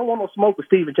no smoke with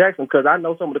Steven Jackson because I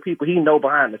know some of the people he know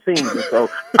behind the scenes, and so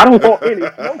I don't want any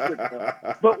smoke with him.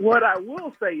 But what I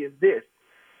will say is this,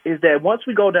 is that once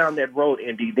we go down that road,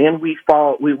 Indy, then we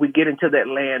get into that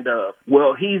land of,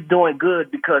 well, he's doing good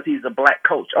because he's a black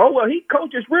coach. Oh, well, he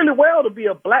coaches really well to be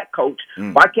a black coach.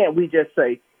 Why can't we just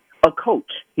say a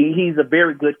coach? He's a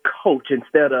very good coach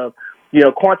instead of,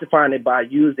 quantifying it by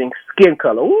using skin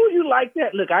color. Ooh, you like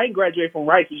that? Look, I ain't graduated from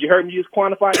Rice. Did you heard me use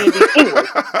quantify? Anyway,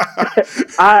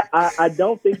 I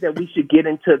don't think that we should get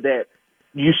into that.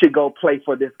 You should go play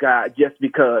for this guy just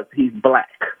because he's black.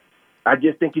 I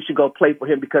just think you should go play for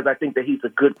him because I think that he's a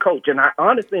good coach. And I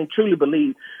honestly and truly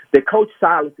believe that Coach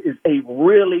Silas is a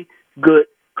really good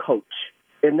coach.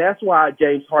 And that's why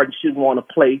James Harden should want to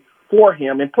play for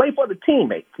him and play for the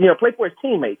teammates, play for his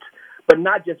teammates, but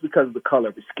not just because of the color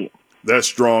of his skin. That's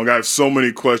strong. I have so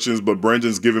many questions, but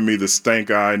Brendan's giving me the stank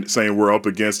eye saying we're up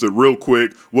against it. Real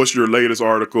quick, what's your latest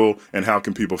article and how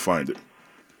can people find it?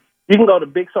 You can go to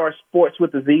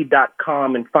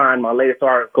BigStarSportsWithAZ.com and find my latest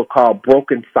article called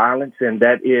Broken Silence, and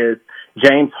that is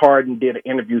James Harden did an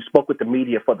interview, spoke with the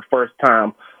media for the first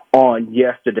time on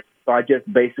yesterday. So I just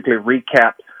basically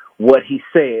recapped what he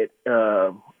said,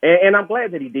 and I'm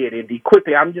glad that he did it.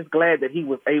 Quickly, I'm just glad that he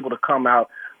was able to come out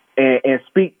and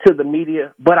speak to the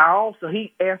media, but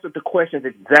he answered the questions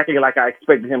exactly like I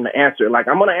expected him to answer. Like,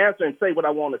 I'm going to answer and say what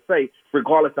I want to say,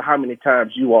 regardless of how many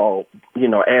times you all,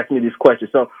 ask me these questions.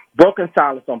 So, Broken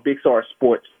Silence on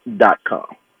BigStarSports.com.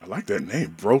 I like that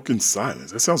name, Broken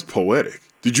Silence. That sounds poetic.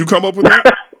 Did you come up with that?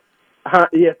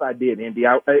 Yes, I did, Indy.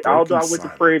 Although I went to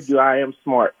Prairie View, I am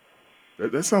smart.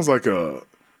 That sounds like that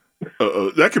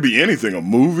could be anything, a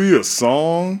movie, a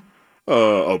song,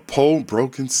 a poem,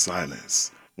 Broken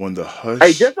Silence. When the hush.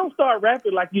 Hey, just don't start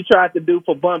rapping like you tried to do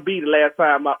for Bun B the last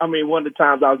time. One of the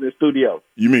times I was in the studio.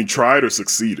 You mean tried or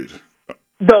succeeded?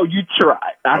 No, you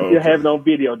tried. I still have it on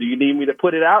video. Do you need me to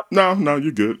put it out? No,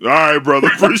 you're good. All right,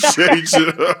 brother. Appreciate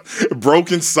you.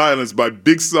 Broken Silence by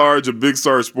Big Sarge of Big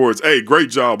Star Sports. Hey, great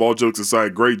job. All jokes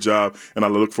aside, great job. And I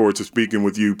look forward to speaking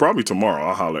with you probably tomorrow.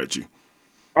 I'll holler at you.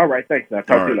 All right, thanks, man.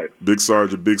 Talk to you later. Big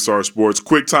Sarge at Big Sarge Sports.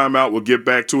 Quick timeout. We'll get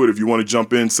back to it. If you want to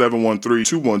jump in,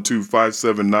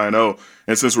 713-212-5790.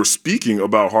 And since we're speaking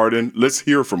about Harden, let's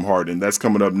hear from Harden. That's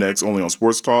coming up next, only on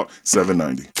Sports Talk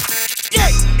 790.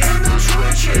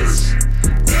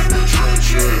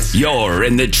 You're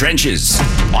in the trenches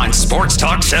on Sports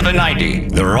Talk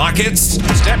 790. The Rockets.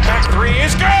 Step back three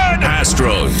is good.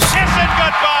 Astros. Kiss it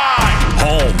goodbye.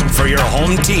 Home for your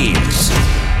home teams.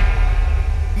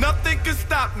 Nothing can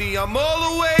stop me. I'm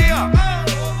all the way up.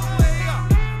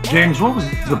 James, what was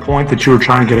the point that you were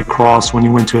trying to get across when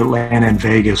you went to Atlanta and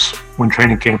Vegas when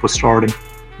training camp was starting?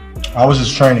 I was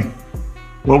just training.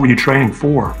 What were you training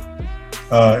for?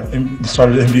 Started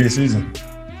the NBA season.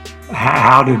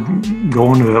 How did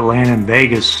going to Atlanta and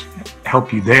Vegas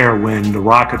help you there when the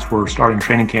Rockets were starting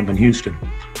training camp in Houston?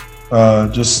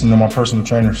 Just my personal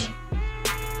trainers.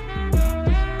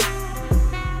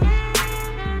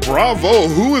 Bravo.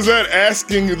 Who is that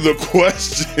asking the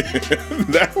question?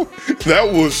 that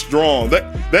was strong.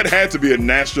 That had to be a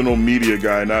national media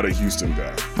guy, not a Houston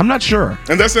guy. I'm not sure.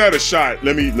 And that's not a shot.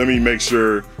 Let me make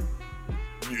sure.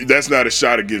 That's not a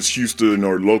shot against Houston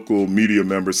or local media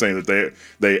members saying that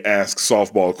they ask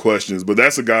softball questions. But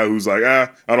that's a guy who's like, I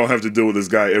don't have to deal with this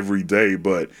guy every day.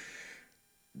 But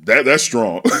that's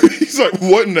strong. He's like,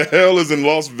 what in the hell is in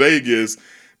Las Vegas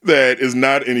that is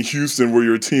not in Houston where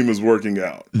your team is working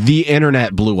out? The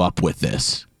internet blew up with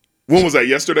this. When was that,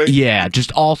 yesterday? Yeah,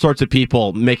 just all sorts of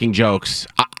people making jokes.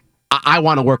 I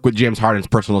want to work with James Harden's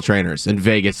personal trainers in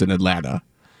Vegas and Atlanta.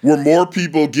 Were more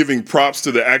people giving props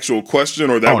to the actual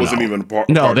question, or that wasn't even a part?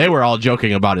 No, they were all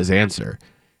joking about his answer.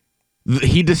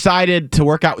 He decided to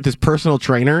work out with his personal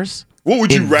trainers. What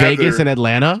would you rather? Vegas and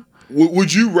Atlanta?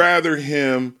 Would you rather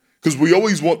him? Because we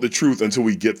always want the truth until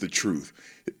we get the truth.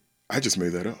 I just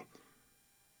made that up.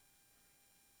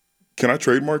 Can I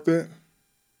trademark that?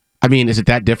 I mean, is it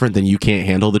that different than you can't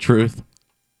handle the truth?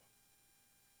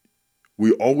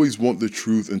 We always want the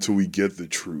truth until we get the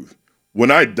truth.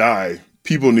 When I die,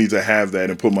 people need to have that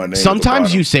and put my name.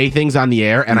 Sometimes you say things on the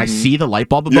air and I see the light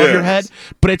bulb above your head,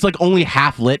 but it's like only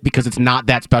half lit because it's not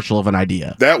that special of an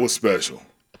idea. That was special.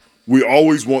 We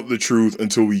always want the truth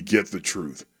until we get the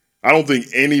truth. I don't think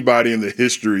anybody in the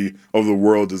history of the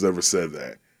world has ever said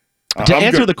that. To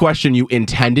answer the question you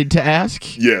intended to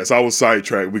ask? Yes, I was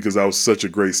sidetracked because that was such a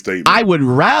great statement. I would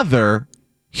rather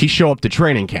he show up to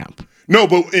training camp. No,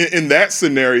 but in that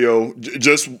scenario,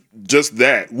 just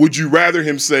that, would you rather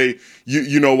him say,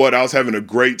 you know what, I was having a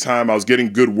great time, I was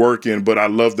getting good work in, but I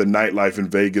love the nightlife in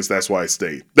Vegas, that's why I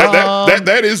stayed.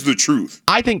 That is the truth.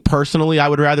 I think personally I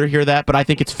would rather hear that, but I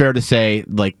think it's fair to say,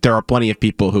 like, there are plenty of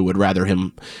people who would rather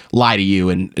him lie to you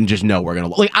and just know we're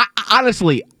going to... Like,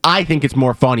 honestly, I think it's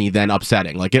more funny than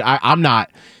upsetting. Like, I'm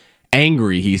not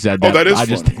angry he said that. Oh, that is I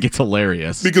just funny. think it's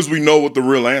hilarious. Because we know what the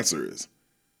real answer is.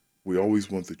 We always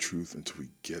want the truth until we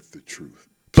get the truth.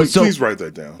 Please write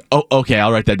that down. Oh, okay,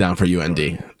 I'll write that down for you,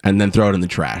 ND, and then throw it in the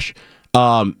trash.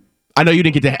 I know you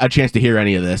didn't get a chance to hear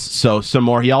any of this, so some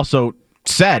more. He also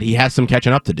said he has some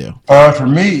catching up to do. For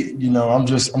me, I'm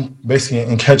basically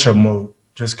in catch-up mode,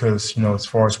 just because, as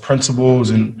far as principles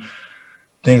and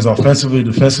things offensively,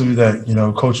 defensively that,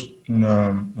 Coach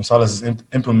Gonzalez has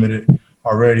implemented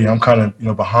already, I'm kind of,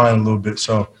 behind a little bit.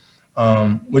 So,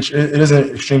 which it isn't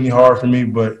extremely hard for me,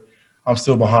 but I'm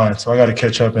still behind, so I got to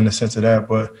catch up in the sense of that.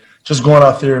 But just going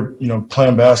out there,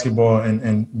 playing basketball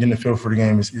and getting a feel for the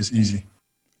game is easy.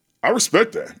 I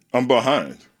respect that. I'm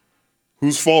behind.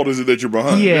 Whose fault is it that you're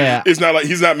behind? Yeah. It's not like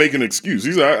he's not making an excuse.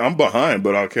 He's like, I'm behind,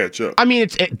 but I'll catch up. I mean,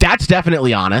 that's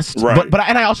definitely honest. Right. But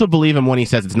I also believe him when he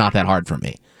says it's not that hard for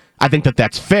me. I think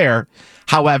that's fair.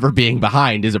 However, being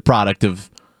behind is a product of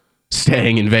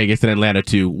staying in Vegas and Atlanta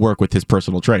to work with his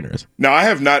personal trainers. Now, I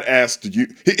have not asked you.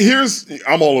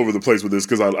 I'm all over the place with this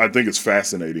because I think it's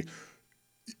fascinating.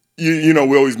 We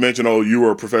always mention, you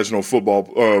were a professional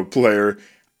football player.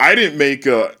 I didn't make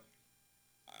I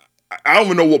don't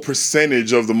even know what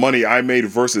percentage of the money I made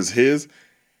versus his.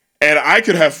 And I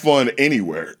could have fun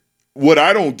anywhere. What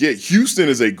I don't get, Houston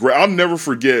is I'll never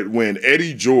forget when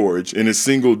Eddie George in his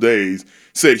single days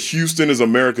said Houston is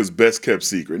America's best kept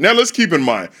secret. Now, let's keep in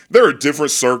mind, there are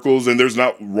different circles and there's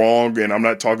not wrong, and I'm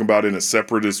not talking about in a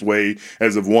separatist way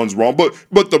as if one's wrong,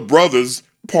 but the brothers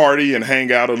party and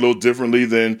hang out a little differently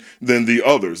than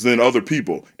other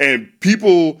people. And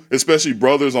people, especially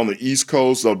brothers on the East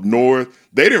Coast, up north,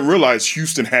 They didn't realize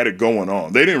Houston had it going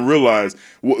on. They didn't realize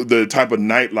the type of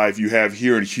nightlife you have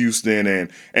here in Houston,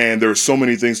 and there are so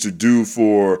many things to do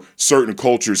for certain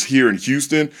cultures here in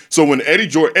Houston. So when Eddie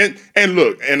George and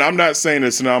look, and I'm not saying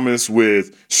it's synonymous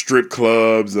with strip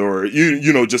clubs or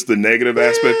you know just the negative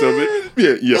aspect of it.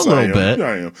 Yeah, yes, I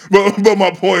am. But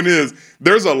my point is,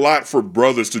 there's a lot for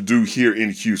brothers to do here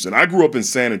in Houston. I grew up in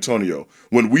San Antonio.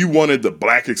 When we wanted the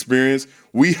black experience,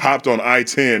 we hopped on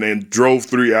I-10 and drove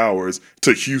 3 hours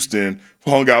to Houston,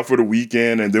 hung out for the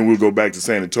weekend, and then we'll go back to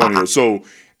San Antonio. So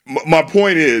my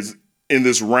point is, in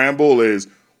this ramble is,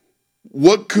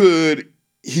 what could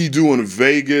he do in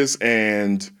Vegas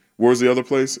and where's the other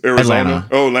place? Arizona?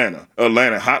 Atlanta,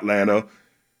 Hotlanta,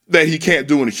 that he can't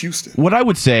do in Houston? What I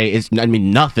would say is, I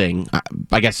mean, nothing.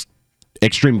 I guess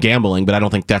extreme gambling, but I don't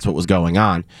think that's what was going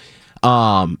on.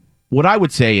 What I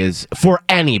would say is, for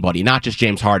anybody, not just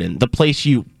James Harden, the place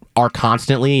you are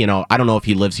constantly, you know, I don't know if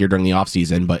he lives here during the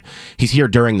offseason, but he's here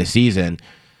during the season.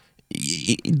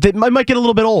 That might get a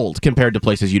little bit old compared to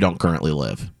places you don't currently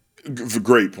live.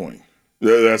 Great point.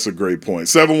 That's a great point.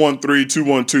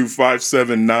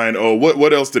 713-212-5790.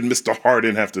 What else did Mr.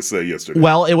 Harden have to say yesterday?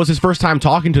 Well, it was his first time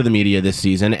talking to the media this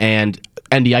season, and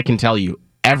Andy, I can tell you,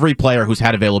 every player who's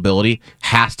had availability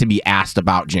has to be asked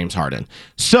about James Harden.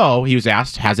 So he was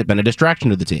asked, has it been a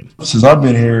distraction to the team? Since I've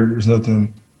been here, there's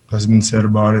nothing that's been said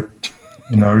about it.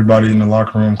 You know, everybody in the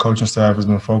locker room, coaching staff has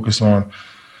been focused on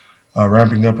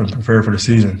ramping up and preparing for the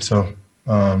season. So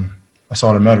that's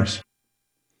all that matters.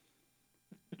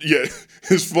 Yeah,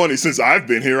 it's funny. Since I've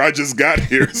been here, I just got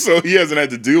here, so he hasn't had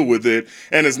to deal with it.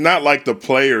 And it's not like the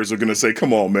players are going to say,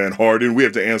 come on, man, Harden, we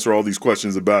have to answer all these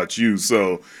questions about you.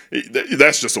 So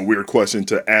that's just a weird question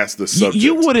to ask the subject.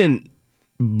 You wouldn't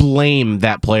blame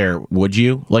that player, would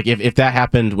you? Like, if that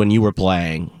happened when you were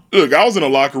playing? Look, I was in a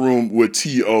locker room with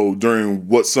T.O. during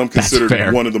what some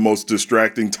considered one of the most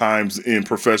distracting times in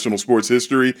professional sports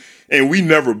history, and we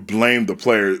never blamed the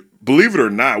player. Believe it or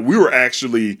not, we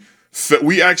actually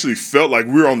felt like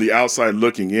we were on the outside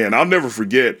looking in. I'll never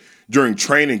forget during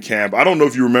training camp, I don't know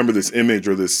if you remember this image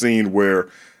or this scene where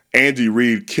Andy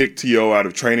Reid kicked T.O. out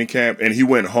of training camp and he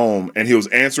went home and he was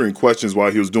answering questions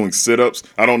while he was doing sit-ups.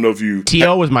 I don't know if you...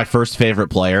 T.O. was my first favorite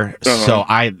player, so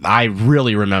I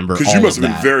really remember all of that. Because you must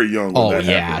have been very young when that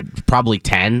happened. Probably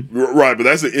 10. Right, but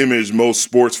that's the image most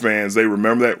sports fans, they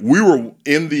remember that. We were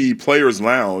in the players'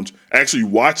 lounge actually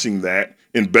watching that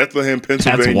in Bethlehem,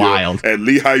 Pennsylvania, at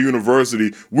Lehigh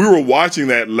University. We were watching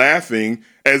that laughing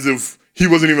as if he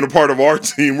wasn't even a part of our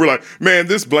team. We're like, man,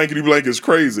 this blankety blank is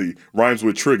crazy. Rhymes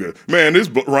with trigger. Man, this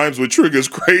rhymes with trigger is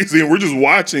crazy. And we're just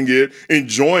watching it,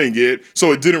 enjoying it.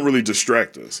 So it didn't really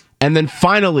distract us. And then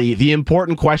finally, the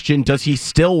important question, does he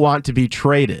still want to be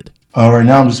traded? Right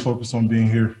now, I'm just focused on being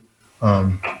here.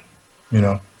 You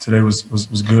know, today was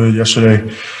good.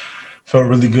 Yesterday felt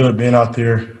really good being out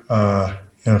there.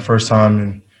 The first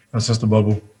time since the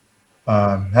bubble.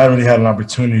 Haven't really had an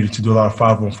opportunity to do a lot of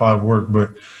 5-on-5 work,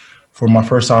 but for my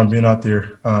first time being out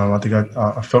there, I think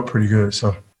I felt pretty good.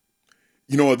 So,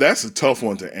 you know what? That's a tough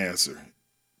one to answer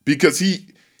because he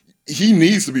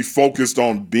needs to be focused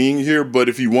on being here. But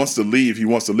if he wants to leave, he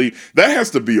wants to leave. That has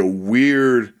to be a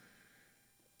weird.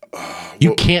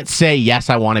 You can't say yes,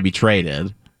 I want to be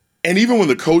traded. And even when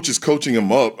the coach is coaching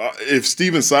him up, if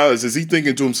Stephen Silas, is he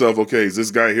thinking to himself, okay, is this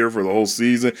guy here for the whole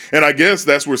season? And I guess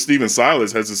that's where Stephen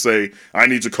Silas has to say, I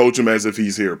need to coach him as if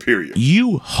he's here, period.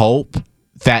 You hope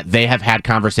that they have had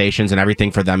conversations and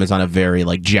everything for them is on a very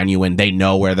genuine, they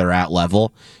know where they're at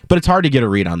level. But it's hard to get a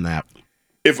read on that.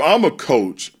 If I'm a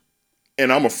coach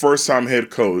and I'm a first-time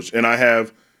head coach and I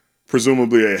have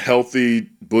presumably a healthy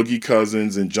Boogie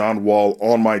Cousins and John Wall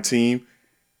on my team,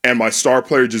 and my star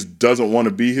player just doesn't want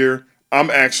to be here,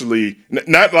 I'm actually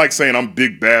not like saying I'm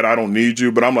big bad, I don't need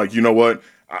you, but I'm like, you know what?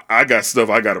 I got stuff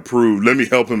I got to prove. Let me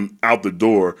help him out the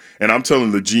door. And I'm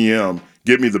telling the GM,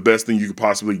 get me the best thing you could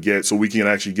possibly get so we can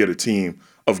actually get a team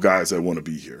of guys that want to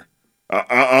be here.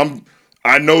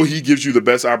 I know he gives you the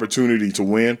best opportunity to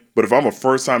win, but if I'm a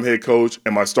first-time head coach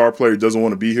and my star player doesn't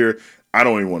want to be here, I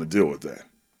don't even want to deal with that.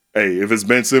 Hey, if it's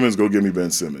Ben Simmons, go get me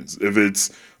Ben Simmons. If it's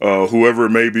whoever it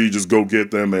may be, just go get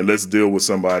them and let's deal with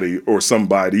somebody or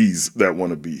somebodies that want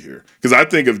to be here. Because I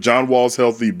think if John Wall's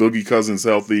healthy, Boogie Cousins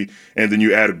healthy, and then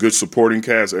you add a good supporting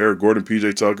cast, Eric Gordon,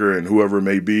 PJ Tucker, and whoever it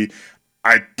may be,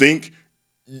 I think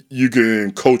you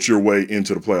can coach your way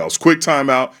into the playoffs. Quick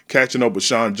timeout, catching up with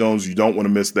Sean Jones. You don't want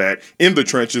to miss that. In the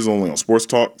Trenches, only on Sports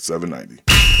Talk 790.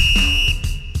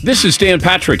 This is Dan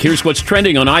Patrick. Here's what's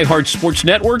trending on iHeart Sports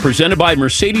Network, presented by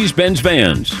Mercedes-Benz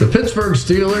Vans. The Pittsburgh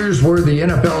Steelers were the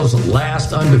NFL's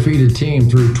last undefeated team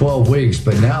through 12 weeks,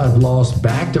 but now have lost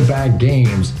back-to-back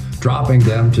games dropping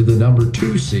them to the number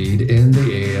 2 seed in the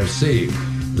AFC.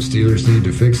 The Steelers need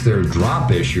to fix their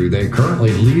drop issue. They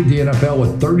currently lead the NFL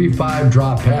with 35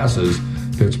 drop passes.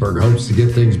 Pittsburgh hopes to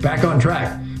get things back on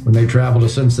track when they travel to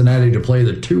Cincinnati to play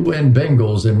the 2-win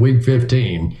Bengals in Week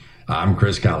 15. I'm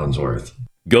Chris Collinsworth.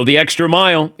 Go the extra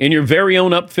mile in your very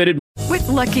own upfitted. With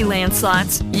Lucky Land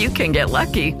Slots, you can get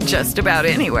lucky just about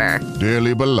anywhere.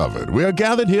 Dearly beloved, we are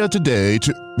gathered here today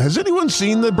to... Has anyone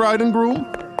seen the bride and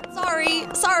groom?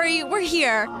 Sorry, we're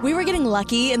here. We were getting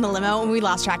lucky in the limo and we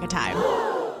lost track of time.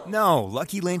 No,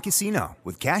 Lucky Land Casino,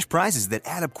 with cash prizes that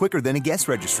add up quicker than a guest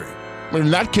registry. In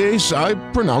that case, I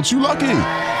pronounce you lucky.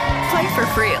 Play for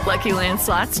free at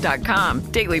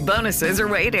LuckyLandSlots.com. Daily bonuses are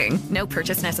waiting. No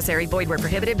purchase necessary. Void where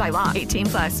prohibited by law.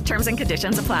 18+. Terms and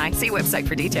conditions apply. See website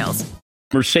for details.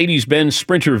 Mercedes-Benz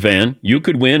Sprinter van you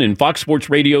could win in Fox Sports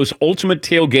Radio's Ultimate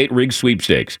Tailgate Rig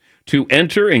Sweepstakes. To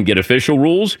enter and get official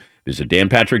rules, visit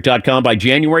danpatrick.com by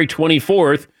January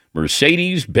 24th.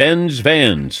 Mercedes-Benz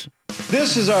Vans.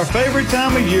 This is our favorite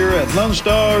time of year at Lone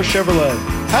Star Chevrolet.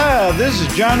 Hi, this is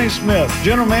Johnny Smith,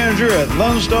 General Manager at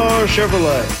Lone Star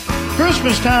Chevrolet.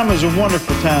 Christmas time is a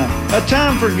wonderful time, a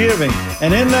time for giving,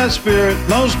 and in that spirit,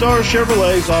 Lone Star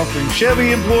Chevrolet is offering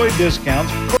Chevy employee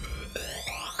discounts.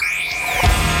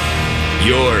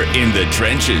 You're in the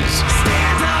trenches.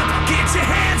 Stand up, get your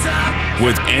hands up.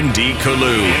 With ND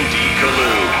Kalu.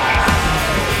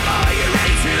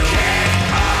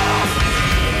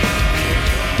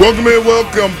 Welcome in,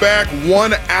 welcome back.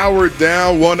 1 hour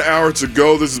down, 1 hour to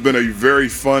go. This has been a very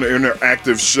fun,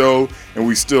 interactive show, and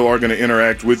we still are going to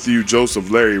interact with you.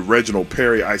 Joseph, Larry, Reginald,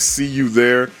 Perry, I see you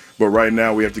there. But right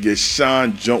now we have to get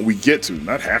Sean Jones. We get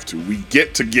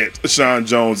to get Sean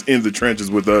Jones in the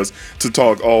trenches with us to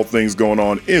talk all things going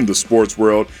on in the sports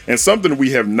world. And something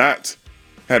we have not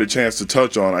had a chance to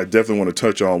touch on, I definitely want to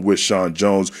touch on with Sean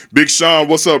Jones. Big Sean,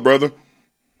 what's up, brother?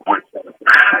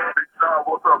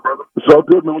 It's all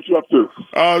good, man. What you up to?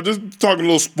 Just talking a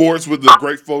little sports with the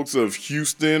great folks of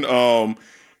Houston.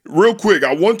 Real quick,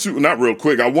 I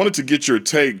wanted to get your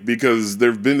take because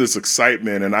there's been this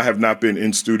excitement, and I have not been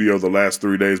in studio the last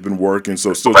 3 days, been working,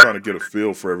 so still trying to get a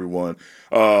feel for everyone.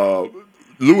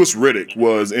 Louis Riddick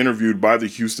was interviewed by the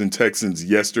Houston Texans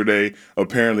yesterday.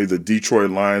 Apparently the Detroit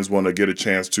Lions want to get a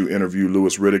chance to interview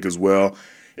Louis Riddick as well.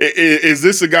 Is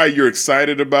this a guy you're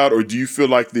excited about, or do you feel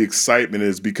like the excitement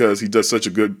is because he does such a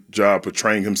good job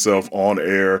portraying himself on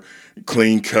air,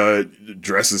 clean cut,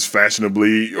 dresses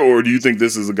fashionably, or do you think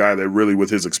this is a guy that really, with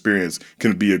his experience,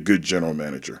 can be a good general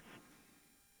manager?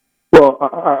 Well,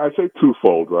 I say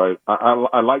twofold, right?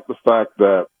 I like the fact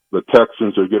that the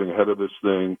Texans are getting ahead of this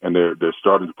thing, and they're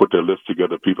starting to put their list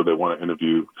together of people they want to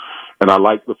interview. And I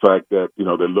like the fact that,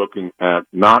 they're looking at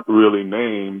not really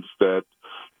names that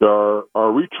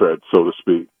are retread, so to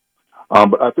speak.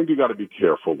 But I think you got to be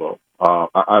careful, though.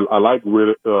 I like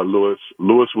Louis.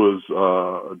 Louis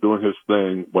was doing his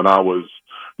thing when I was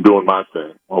doing my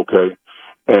thing, okay?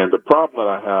 And the problem that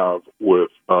I have with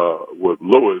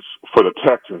Louis, for the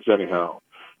Texans anyhow,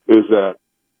 is that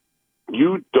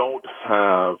you don't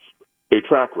have a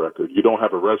track record. You don't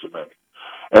have a resume.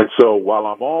 And so while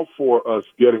I'm all for us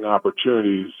getting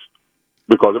opportunities,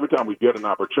 because every time we get an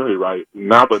opportunity, right,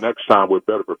 now the next time we're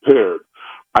better prepared,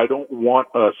 I don't want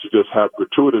us to just have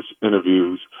gratuitous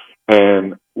interviews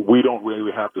and we don't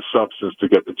really have the substance to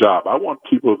get the job. I want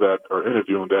people that are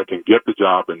interviewing that can get the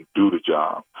job and do the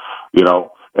job,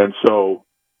 And so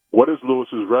what is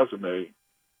Louis's resume?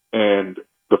 And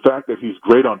the fact that he's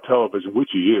great on television, which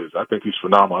he is, I think he's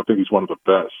phenomenal. I think he's one of the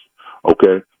best,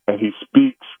 okay? And he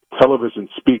speaks, television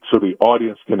speaks so the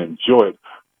audience can enjoy it.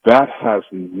 That has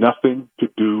nothing to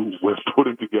do with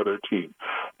putting together a team.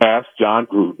 Ask John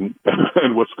Gruden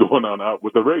and what's going on out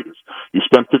with the Raiders. You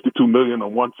spend $52 million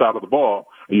on one side of the ball,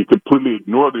 and you completely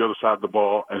ignore the other side of the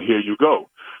ball, and here you go.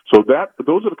 So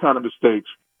those are the kind of mistakes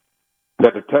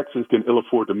that the Texans can ill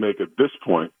afford to make at this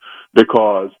point,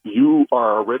 because you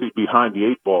are already behind the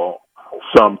eight ball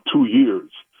some 2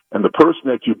 years, and the person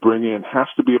that you bring in has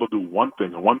to be able to do one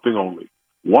thing and one thing only.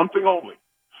 One thing only.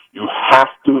 You have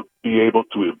to be able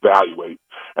to evaluate,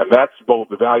 and that's both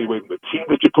evaluating the team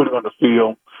that you're putting on the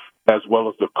field as well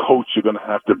as the coach you're going to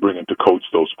have to bring in to coach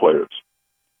those players.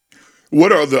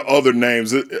 What are the other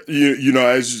names?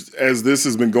 As this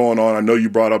has been going on, I know you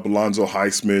brought up Alonzo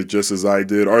Highsmith just as I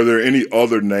did. Are there any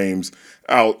other names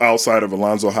outside of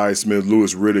Alonzo Highsmith,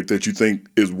 Louis Riddick, that you think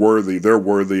they're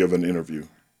worthy of an interview?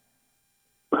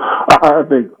 I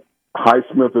think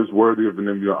Highsmith is worthy of an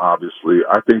interview, obviously.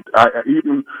 I think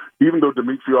even though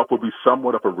Dimitroff will be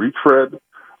somewhat of a retread,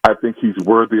 I think he's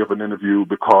worthy of an interview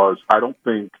because I don't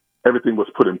think everything was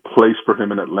put in place for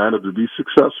him in Atlanta to be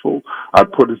successful. I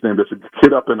put his name. There's a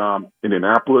kid up in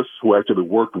Indianapolis who actually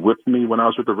worked with me when I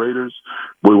was with the Raiders.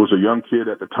 He was a young kid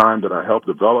at the time that I helped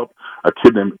develop. A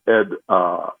kid named Ed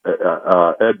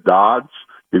Dodds.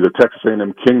 He's a Texas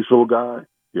A&M Kingsville guy.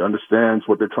 He understands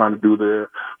what they're trying to do there.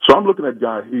 So I'm looking at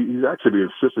guys. He's actually the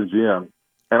assistant GM.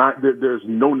 And there's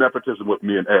no nepotism with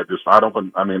me and Ed.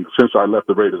 Since I left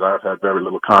the Raiders, I've had very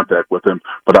little contact with him,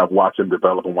 but I've watched him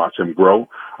develop and watched him grow.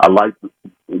 I like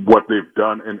what they've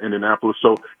done in Indianapolis.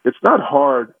 So it's not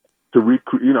hard to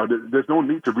recreate. There's no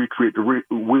need to recreate the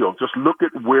wheel. Just look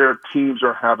at where teams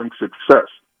are having success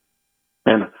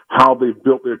and how they've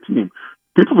built their team.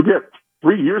 People forget,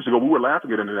 3 years ago, we were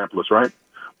laughing at Indianapolis, right?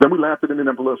 Then we laughed at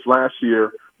Indianapolis last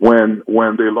year when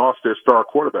they lost their star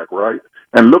quarterback, right?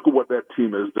 And look at what that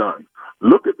team has done.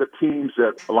 Look at the teams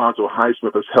that Alonzo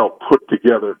Highsmith has helped put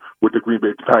together with the Green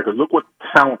Bay Packers. Look what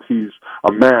talent he's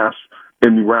amassed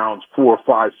in the rounds 4,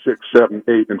 5, 6, 7,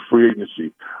 8 in free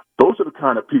agency. Those are the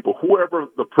kind of people, whoever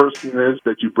the person is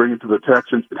that you bring into the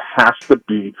Texans, it has to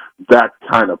be that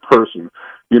kind of person.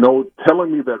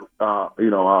 Telling me that,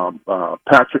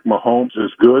 Patrick Mahomes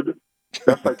is good,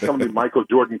 that's like telling me Michael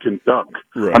Jordan can dunk.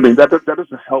 Right. I mean, that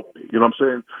doesn't help me. You know what I'm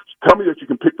saying? Tell me that you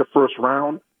can pick the first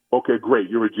round. Okay, great.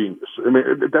 You're a genius. I mean,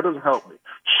 that doesn't help me.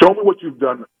 Show me what you've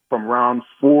done from round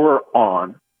 4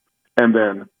 on, and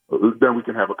then we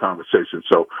can have a conversation.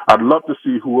 So I'd love to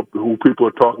see who people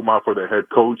are talking about for their head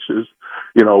coaches,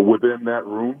 within that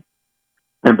room.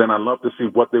 And then I'd love to see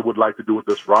what they would like to do with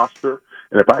this roster.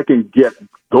 And if I can get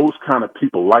those kind of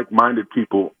people, like-minded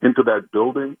people, into that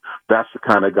building, that's the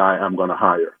kind of guy I'm going to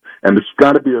hire. And it's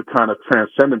got to be a kind of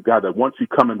transcendent guy that once he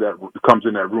comes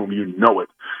in that room, you know it,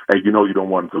 and you know you don't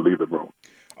want him to leave the room.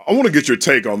 I want to get your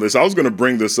take on this. I was going to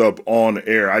bring this up on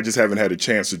air. I just haven't had a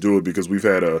chance to do it because we've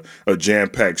had a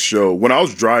jam-packed show. When I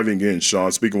was driving in,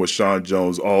 Sean, speaking with Sean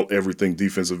Jones, everything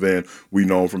defensive end, we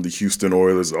know him from the Houston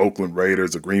Oilers, the Oakland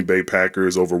Raiders, the Green Bay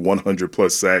Packers, over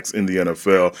 100-plus sacks in the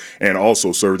NFL, and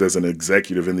also served as an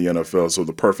executive in the NFL, so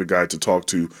the perfect guy to talk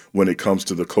to when it comes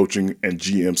to the coaching and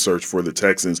GM search for the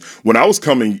Texans. When I was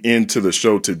coming into the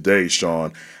show today,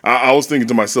 Sean, I was thinking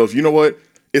to myself, you know what?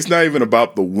 It's not even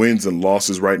about the wins and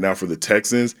losses right now for the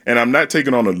Texans, and I'm not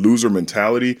taking on a loser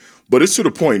mentality, but it's to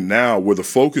the point now where the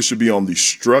focus should be on the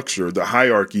structure, the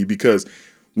hierarchy, because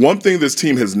one thing this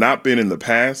team has not been in the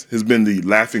past has been the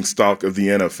laughingstock of the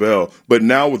NFL. But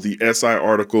now with the SI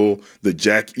article, the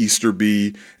Jack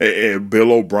Easterby, and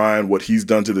Bill O'Brien, what he's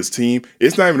done to this team,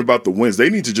 it's not even about the wins. They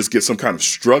need to just get some kind of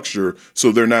structure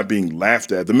so they're not being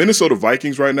laughed at. The Minnesota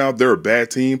Vikings right now, they're a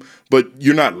bad team, but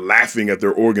you're not laughing at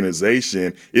their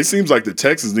organization. It seems like the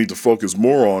Texans need to focus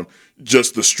more on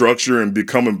just the structure and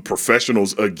becoming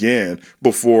professionals again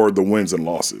before the wins and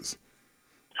losses.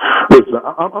 Listen,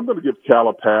 I'm going to give Cal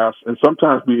a pass, and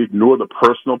sometimes we ignore the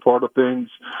personal part of things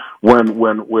when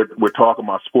we're talking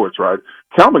about sports, right?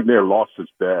 Cal McNair lost his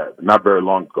dad not very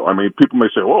long ago. I mean, people may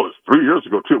say, well, it's 3 years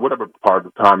ago, too, whatever part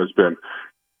of the time has been.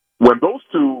 When those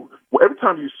two, every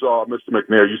time you saw Mr.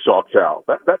 McNair, you saw Cal.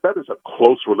 That is a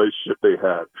close relationship they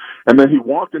had. And then he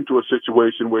walked into a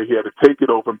situation where he had to take it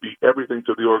over and be everything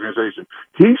to the organization.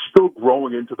 He's still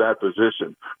growing into that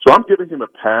position. So I'm giving him a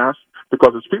pass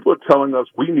because as people are telling us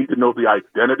we need to know the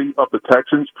identity of the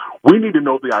Texans, we need to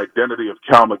know the identity of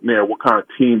Cal McNair, what kind of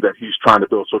team that he's trying to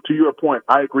build. So to your point,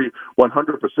 I agree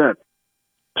 100%.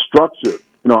 Structure.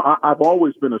 I've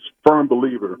always been a firm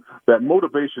believer that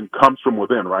motivation comes from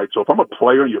within, right? So if I'm a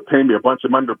player and you're paying me a bunch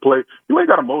of money to play, you ain't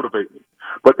got to motivate me.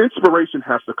 But inspiration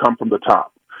has to come from the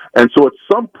top. And so at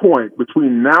some point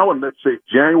between now and, let's say,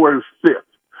 January 5th,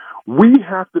 we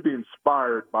have to be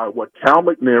inspired by what Cal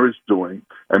McNair is doing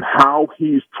and how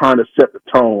he's trying to set the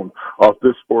tone of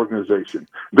this organization.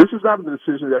 This is not a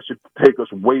decision that should take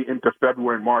us way into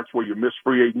February and March where you miss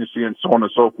free agency and so on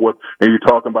and so forth, and you're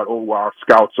talking about, our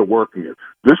scouts are working it.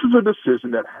 This is a decision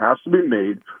that has to be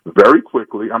made very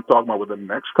quickly. I'm talking about within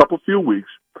the next few weeks,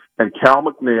 and Cal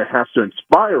McNair has to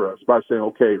inspire us by saying,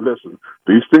 okay, listen,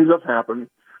 these things have happened.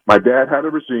 My dad had a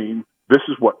regime. This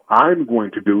is what I'm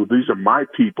going to do. These are my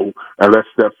people, and let's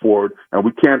step forward. And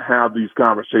we can't have these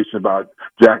conversations about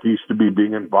Jack Easterby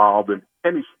being involved in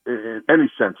any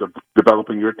sense of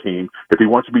developing your team. If he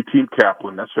wants to be team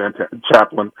captain, that's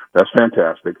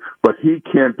fantastic. But he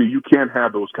can't be. You can't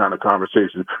have those kind of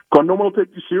conversations because no one will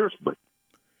take you seriously.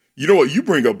 You know what? You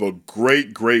bring up a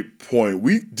great point.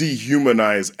 We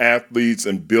dehumanize athletes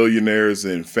and billionaires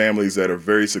and families that are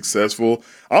very successful.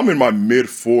 I'm in my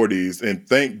mid-40s, and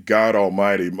thank God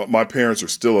Almighty, my parents are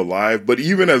still alive. But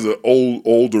even as an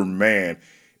older man,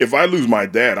 if I lose my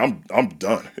dad, I'm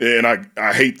done. And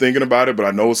I hate thinking about it, but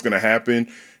I know it's going to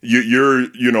happen.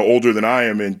 you're older than I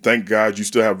am, and thank God you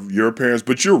still have your parents.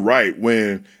 But you're right.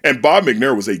 And Bob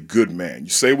McNair was a good man. You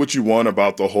say what you want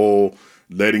about the whole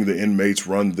letting the inmates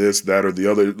run this, that, or the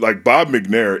other. Like, Bob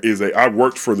McNair I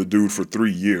worked for the dude for 3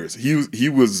 years. He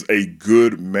was a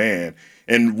good man.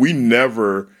 And we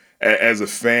never, as a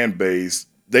fan base,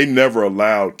 they never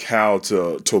allowed Cal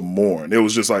to mourn. It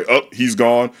was just like, oh, he's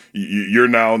gone. You're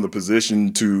now in the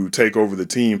position to take over the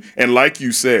team. And like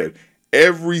you said,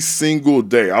 every single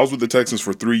day, I was with the Texans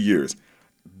for 3 years.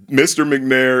 Mr.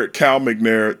 McNair, Cal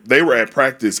McNair, they were at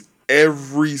practice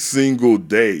every single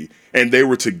day, and they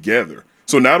were together.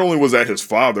 So not only was that his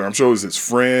father, I'm sure it was his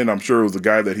friend, I'm sure it was the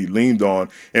guy that he leaned on.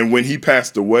 And when he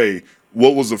passed away,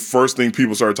 what was the first thing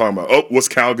people started talking about? Oh, what's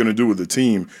Cal going to do with the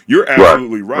team? You're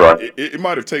absolutely right. It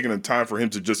might have taken a time for him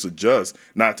to just adjust,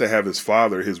 not to have his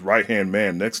father, his right-hand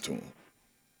man, next to him.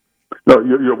 No,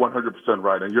 you're 100%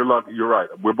 right, and you're lucky. You're right.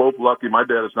 We're both lucky. My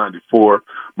dad is 94,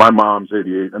 my mom's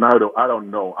 88, and I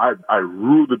don't know. I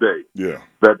rue the day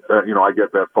that I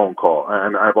get that phone call,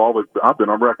 and I've been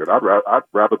on record. I'd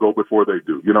rather go before they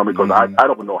do, because I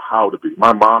don't know how to be.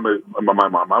 My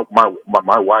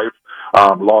wife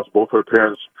lost both her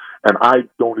parents, and I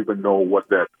don't even know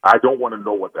I don't want to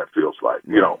know what that feels like.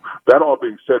 That all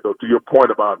being said, though, to your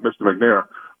point about Mr. McNair,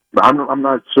 I'm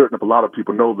not certain if a lot of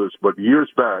people know this, but years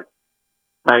back,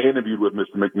 I interviewed with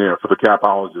Mr. McNair for the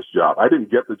capologist job. I didn't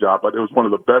get the job, but it was one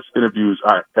of the best interviews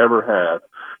I ever had,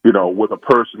 with a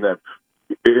person that,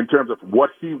 in terms of what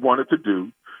he wanted to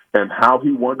do and how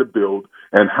he wanted to build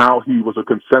and how he was a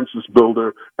consensus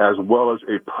builder as well as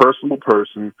a personal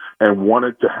person and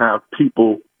wanted to have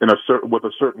people with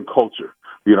a certain culture,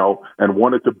 and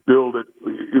wanted to build it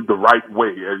the right way,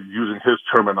 using his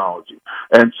terminology.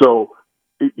 And so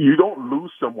you don't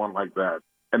lose someone like that,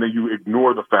 and then you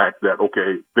ignore the fact that,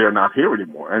 okay, they're not here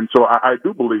anymore. And so I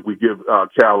do believe we give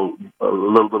Cal a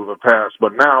little bit of a pass,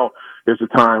 but now is a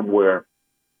time where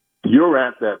you're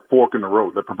at that fork in the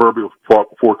road, the proverbial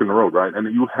fork in the road, right?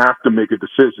 And you have to make a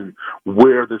decision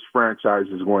where this franchise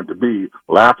is going to be,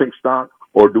 laughingstock,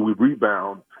 or do we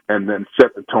rebound and then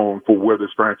set the tone for where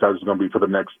this franchise is going to be for the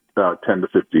next 10 to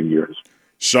 15 years.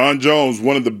 Sean Jones,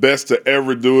 one of the best to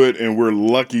ever do it, and we're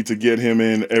lucky to get him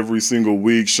in every single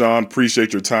week. Sean,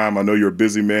 appreciate your time. I know you're a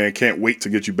busy man. Can't wait to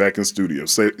get you back in studio.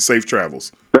 Safe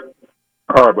travels.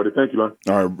 All right, buddy. Thank you, man.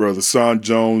 All right, brother. Sean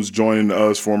Jones joining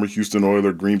us, former Houston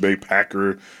Oiler, Green Bay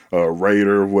Packer,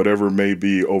 Raider, whatever it may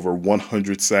be, over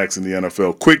 100 sacks in the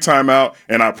NFL. Quick timeout,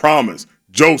 and I promise,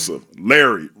 Joseph,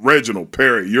 Larry, Reginald,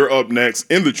 Perry, you're up next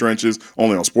in the trenches,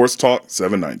 only on Sports Talk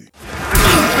 790.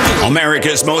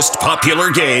 America's most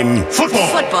popular game.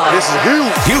 Football. This is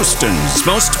huge. Houston's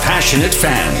most passionate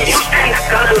fans. Houston's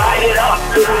gonna light it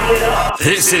up.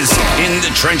 This is In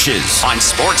the Trenches on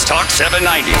Sports Talk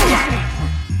 790.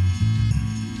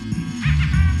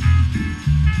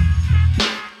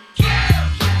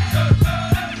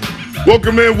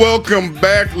 Welcome in, welcome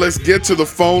back. Let's get to the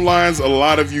phone lines. A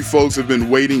lot of you folks have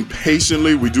been waiting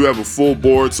patiently. We do have a full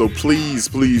board, so please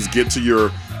get to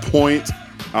your point.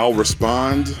 I'll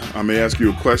respond. I may ask you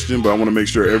a question, but I want to make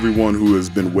sure everyone who has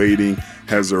been waiting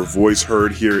has their voice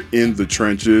heard here in the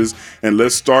trenches. And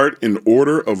let's start in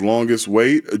order of longest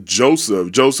wait.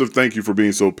 Joseph, thank you for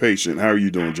being so patient. How are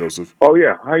you doing, Joseph? Oh,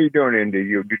 yeah. How you doing, Indy?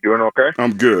 You doing okay?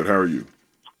 I'm good. How are you?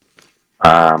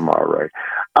 I'm all right.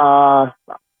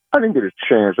 I didn't get a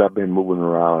chance. I've been moving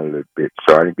around a little bit,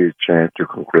 so I didn't get a chance to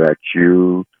congratulate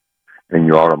you and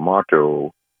your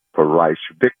Automato for Rice's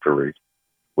victory,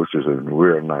 which is a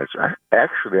real nice.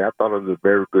 Actually, I thought it was a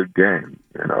very good game,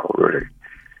 really.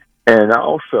 And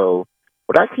also,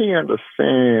 what I can't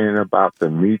understand about the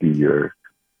media,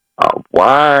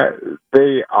 why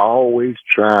they always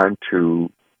trying to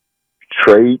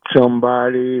trade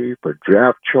somebody for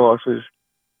draft choices.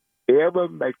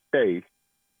 Evan McVay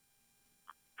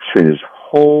spent his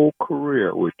whole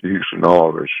career with the Houston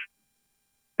Oilers,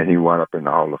 and he wound up in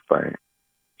the Hall of Fame.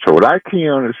 So what I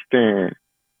can't understand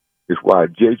is why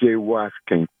J.J. Watt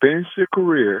can't finish his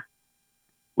career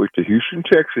with the Houston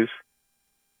Texans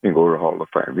and go to the Hall of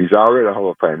Fame. He's already a Hall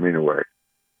of Fame anyway.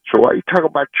 So why you talk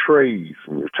about trades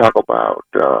and you talk about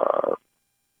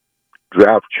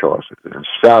draft choices and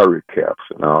salary caps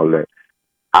and all that?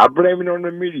 I blame it on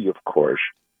the media, of course,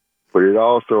 but it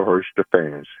also hurts the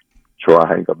fans. So I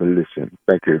hang up and listen.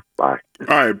 Thank you. Bye.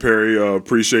 All right, Perry.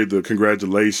 Appreciate the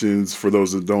congratulations. For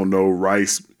those that don't know,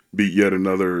 Rice beat yet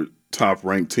another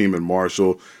top-ranked team in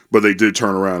Marshall, but they did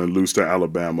turn around and lose to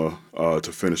Alabama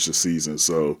to finish the season.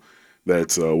 So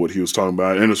that's what he was talking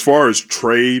about. And as far as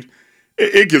trade,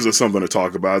 it gives us something to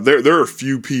talk about. There are a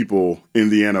few people in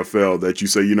the NFL that you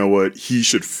say, you know what, he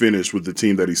should finish with the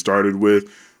team that he started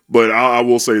with. But I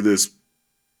will say this,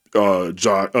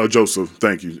 Joseph.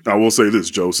 Thank you. I will say this,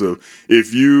 Joseph.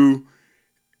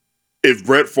 If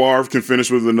Brett Favre can finish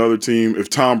with another team, if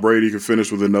Tom Brady can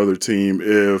finish with another team,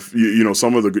 if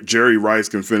some of the Jerry Rice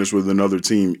can finish with another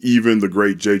team, even the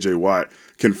great J.J. Watt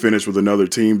can finish with another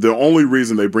team, the only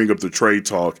reason they bring up the trade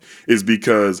talk is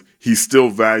because he's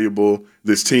still valuable.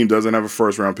 This team doesn't have a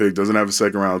first-round pick, doesn't have a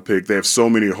second-round pick. They have so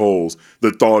many holes. The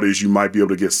thought is you might be able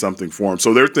to get something for him.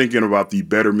 So they're thinking about the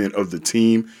betterment of the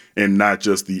team and not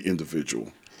just the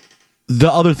individual.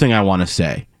 The other thing I want to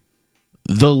say,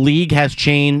 the league has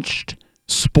changed.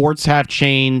 Sports have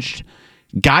changed.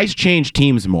 Guys change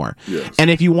teams more. Yes. And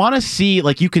if you want to see,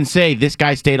 like you can say, this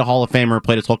guy stayed a Hall of Famer,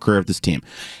 played his whole career with this team.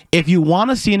 If you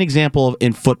want to see an example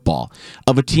in football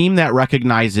of a team that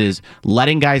recognizes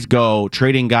letting guys go,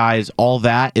 trading guys, all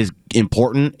that is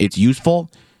important, it's useful,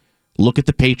 look at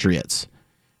the Patriots.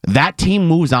 That team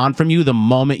moves on from you the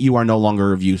moment you are no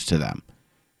longer of use to them.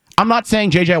 I'm not saying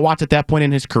J.J. Watt's at that point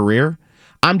in his career.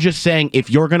 I'm just saying if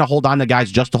you're going to hold on to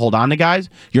guys just to hold on to guys,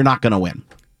 you're not going to win.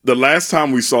 The last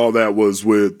time we saw that was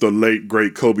with the late,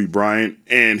 great Kobe Bryant,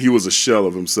 and he was a shell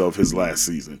of himself his last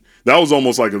season. That was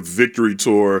almost like a victory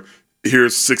tour.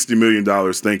 Here's $60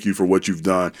 million. Thank you for what you've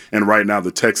done. And right now,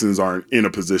 the Texans aren't in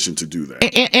a position to do that.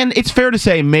 And it's fair to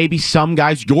say maybe some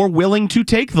guys you're willing to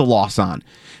take the loss on.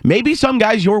 Maybe some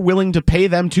guys you're willing to pay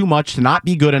them too much to not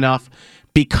be good enough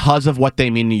because of what they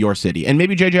mean to your city. And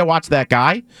maybe J.J. Watt's that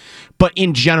guy. But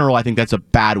in general, I think that's a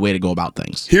bad way to go about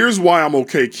things. Here's why I'm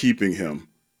okay keeping him.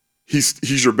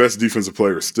 He's your best defensive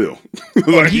player still.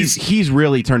 He's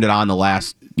really turned it on the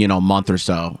last month or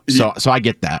so. So I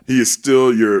get that. He is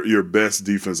still your best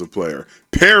defensive player.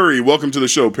 Perry, welcome to the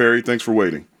show, Perry. Thanks for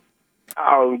waiting.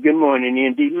 Oh, good morning,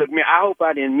 Indy. Look, man, I hope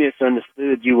I didn't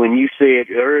misunderstood you when you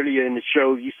said earlier in the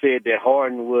show you said that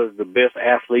Harden was the best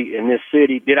athlete in this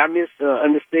city. Did I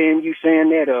misunderstand you saying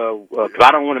that? 'Cause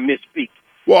I don't want to misspeak.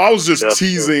 Well, I was just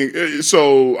teasing.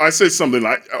 So I said something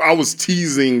like I was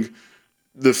teasing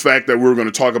the fact that we were going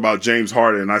to talk about James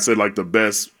Harden. I said like the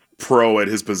best pro at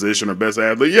his position or best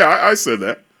athlete. Yeah, I said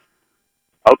that.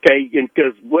 Okay,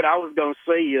 because what I was going to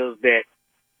say is that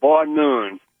bar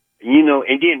none.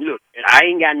 And then look, I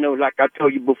ain't got like I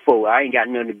told you before, I ain't got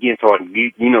nothing against Harden.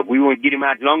 We want to get him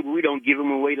out longer. We don't give him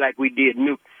away like we did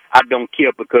Nuke. I don't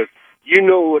care because you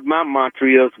know what my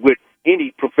mantra is with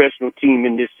any professional team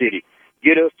in this city.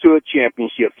 Get us to a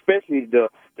championship, especially the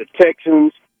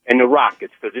Texans and the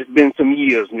Rockets, because it's been some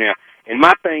years now. And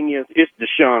my thing is, it's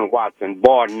Deshaun Watson,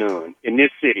 bar none, in this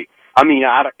city. I mean,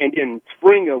 and then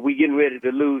Springer, we getting ready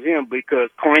to lose him because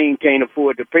Crane can't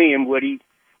afford to pay him what he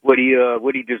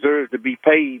deserves to be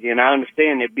paid, and I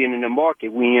understand that being in the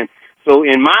market we in. So,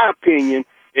 in my opinion,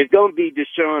 it's going to be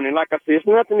Deshaun. And like I said, it's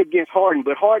nothing against Harden,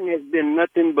 but Harden has been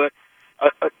nothing but,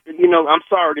 I'm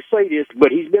sorry to say this,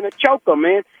 but he's been a choker,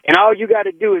 man. And all you got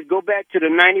to do is go back to the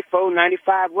 94,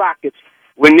 95 Rockets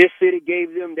when this city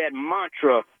gave them that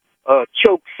mantra,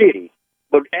 choke city.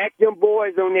 But ask them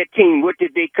boys on that team, what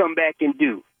did they come back and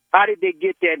do? How did they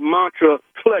get that mantra,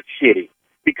 clutch city?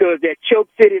 Because that choke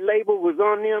city label was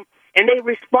on them, and they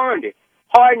responded.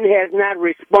 Harden has not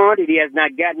responded. He has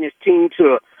not gotten his team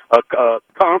to a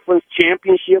conference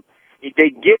championship.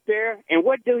 They get there, and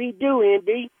what do he do,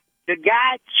 Andy? The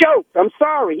guy chokes. I'm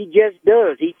sorry, he just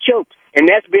does. He chokes. And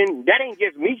that ain't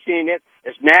just me saying that.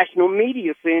 That's national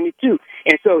media saying it, too.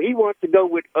 And so he wants to go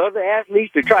with other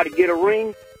athletes to try to get a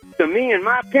ring. To me, in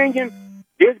my opinion,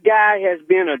 this guy has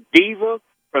been a diva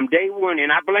from day one.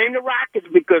 And I blame the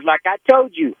Rockets because, like I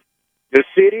told you, the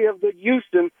city of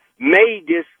Houston made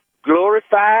this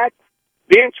glorified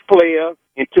bench player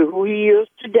into who he is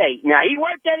today. Now, he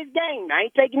worked at his game. I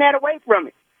ain't taking that away from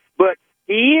him. But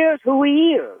he is who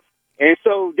he is. And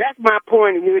so that's my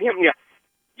point of view with him. Now,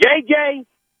 JJ,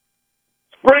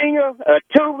 Springer,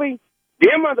 Tuvey,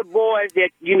 them are the boys that,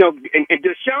 and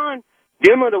Deshaun,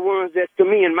 them are the ones that, to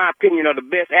me, in my opinion, are the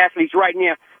best athletes right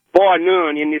now, bar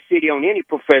none in this city on any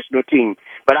professional team.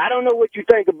 But I don't know what you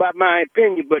think about my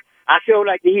opinion, but I sure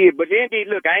like to hear it. But Andy,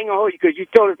 look, I ain't going to hold you because you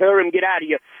told us to hurry and get out of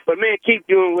here. But, man, keep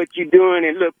doing what you're doing.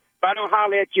 And, look, if I don't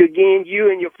holler at you again,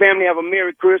 you and your family have a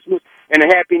Merry Christmas and a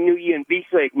Happy New Year, and be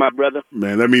safe, my brother.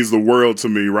 Man, that means the world to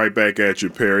me. Right back at you,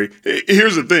 Perry.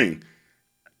 Here's the thing.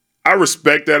 I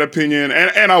respect that opinion,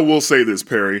 and I will say this,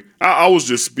 Perry. I was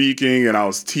just speaking, and I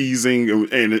was teasing,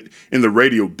 and in the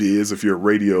radio biz, if you're a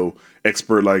radio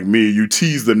expert like me, you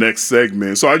tease the next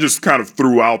segment. So I just kind of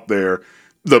threw out there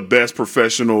the best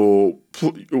professional,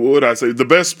 the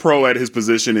best pro at his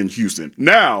position in Houston.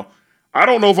 Now, I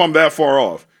don't know if I'm that far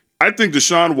off. I think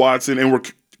Deshaun Watson,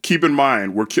 and keep in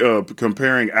mind, we're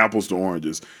comparing apples to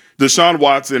oranges. Deshaun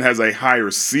Watson has a higher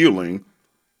ceiling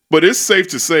but it's safe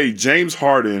to say James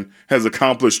Harden has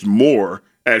accomplished more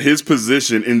at his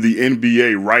position in the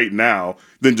NBA right now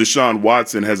than Deshaun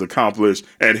Watson has accomplished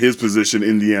at his position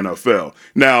in the NFL.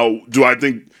 Now, do I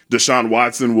think Deshaun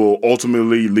Watson will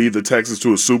ultimately lead the Texans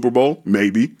to a Super Bowl?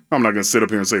 Maybe. I'm not going to sit up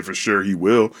here and say for sure he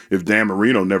will. If Dan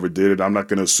Marino never did it, I'm not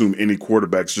going to assume any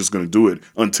quarterback's just going to do it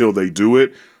until they do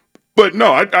it. But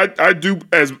no, I do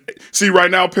see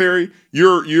right now, Perry,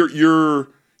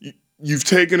 you've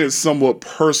taken it somewhat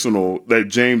personal that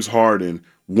James Harden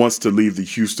wants to leave the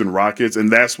Houston Rockets,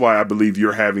 and that's why I believe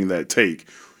you're having that take.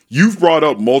 You've brought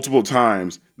up multiple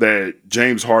times that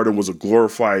James Harden was a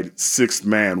glorified sixth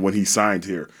man when he signed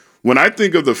here. When I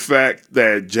think of the fact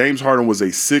that James Harden was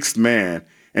a sixth man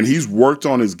and he's worked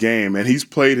on his game and he's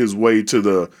played his way to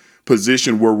the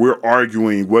position where we're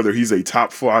arguing whether he's a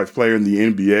top 5 player in the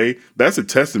NBA, that's a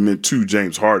testament to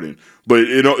James Harden. But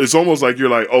it's almost like you're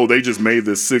like, oh, they just made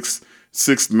this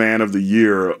sixth man of the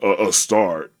year a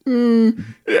star.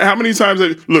 How many times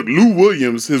look, Lou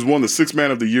Williams has won the sixth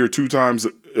man of the year 2 times,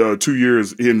 2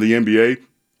 years in the NBA,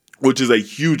 which is a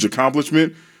huge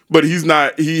accomplishment. But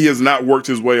he has not worked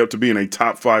his way up to being a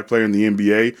top 5 player in the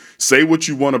NBA. Say what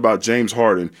you want about James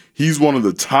Harden. He's one of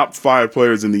the top 5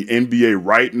 players in the NBA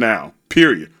right now,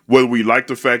 period. Whether we like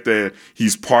the fact that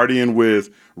he's partying with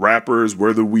rappers,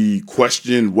 whether we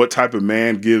question what type of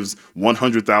man gives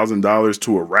 $100,000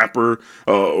 to a rapper,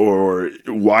 or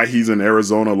why he's in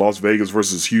Arizona, Las Vegas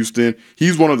versus Houston,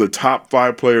 he's one of the top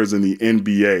 5 players in the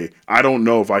NBA. I don't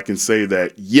know if I can say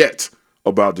that yet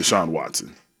about Deshaun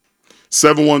Watson.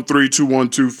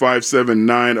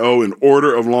 713-212-5790 in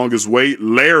order of longest wait.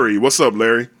 Larry, what's up,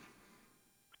 Larry?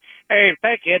 Hey,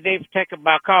 thank you, Dave, for taking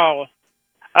my call.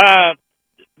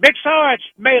 Big Sarge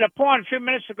made a point a few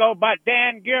minutes ago about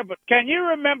Dan Gilbert. Can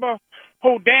you remember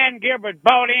who Dan Gilbert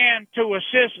brought in to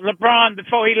assist LeBron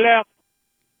before he left?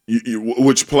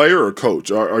 Which player or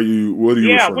coach? What are you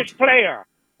referring to? Which player?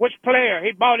 Which player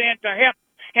he brought in to help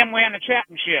him win the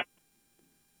championship?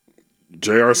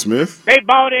 J.R. Smith? They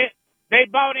brought in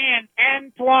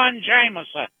Antoine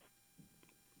Jameson.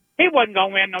 He wasn't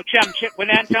going to win no championship with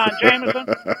Antoine Jameson.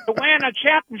 To win a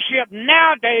championship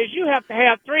nowadays, you have to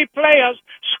have 3 players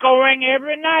scoring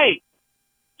every night.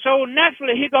 So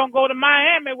naturally, he's going to go to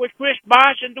Miami with Chris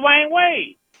Bosh and Dwayne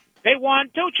Wade. They won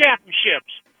 2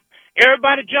 championships.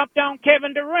 Everybody jumped on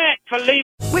Kevin Durant for leaving.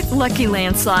 With Lucky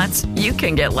Land Slots, you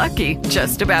can get lucky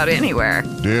just about anywhere.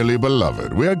 Dearly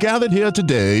beloved, we are gathered here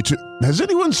today to... Has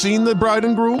anyone seen the bride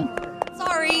and groom?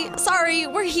 Sorry,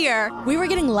 we're here. We were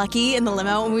getting lucky in the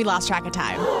limo and we lost track of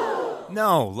time.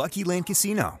 No, Lucky Land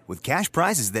Casino, with cash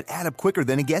prizes that add up quicker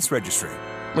than a guest registry.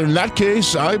 In that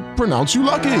case, I pronounce you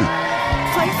lucky.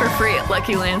 Play for free at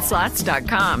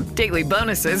LuckyLandSlots.com. Daily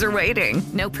bonuses are waiting.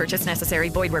 No purchase necessary.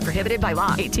 Void where prohibited by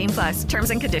law. 18+. Terms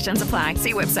and conditions apply.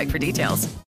 See website for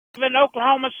details. In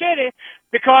Oklahoma City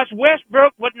because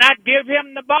Westbrook would not give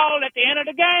him the ball at the end of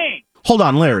the game. Hold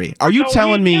on, Larry. Are you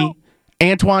telling me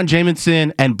Antoine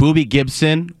Jameson and Boobie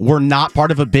Gibson were not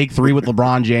part of a big 3 with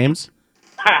LeBron James?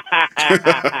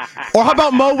 Or how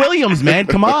about Mo Williams, man?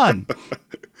 Come on.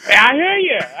 I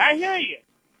hear you.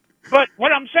 But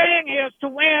what I'm saying is to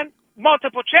win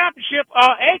multiple championship or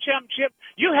a championship,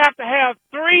 you have to have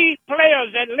 3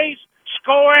 players at least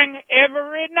scoring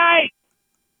every night.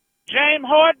 James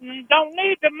Harden don't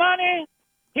need the money.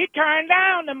 He turned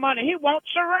down the money. He wants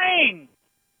a ring.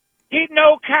 He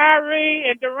know Kyrie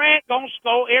and Durant gonna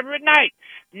score every night.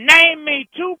 Name me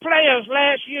 2 players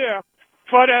last year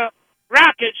for the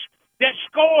Rockets that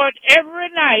scored every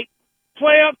night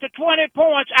 12 to 20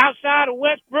 points outside of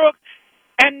Westbrook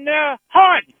and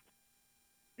Harden.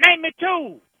 Name me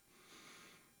 2.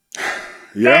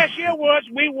 Yeah. Last year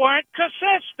we weren't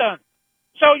consistent.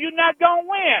 So you're not going to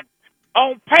win.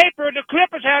 On paper, the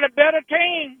Clippers had a better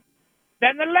team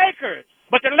than the Lakers.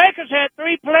 But the Lakers had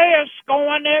 3 players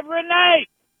scoring every night.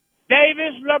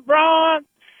 Davis, LeBron,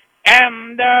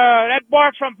 and that boy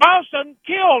from Boston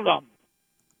killed them.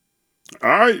 All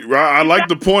right. I like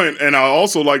the point, and I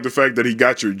also like the fact that he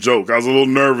got your joke. I was a little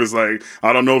nervous, like,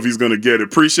 I don't know if he's going to get it.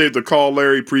 Appreciate the call,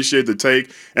 Larry. Appreciate the take.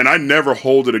 And I never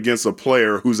hold it against a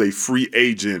player who's a free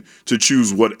agent to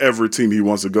choose whatever team he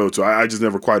wants to go to. I just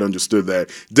never quite understood that.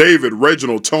 David,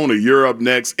 Reginald, Tony, you're up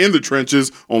next in the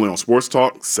trenches, only on Sports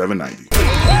Talk 790.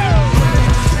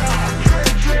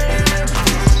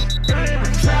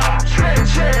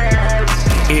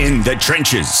 In the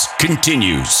Trenches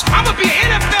continues. I'm going to be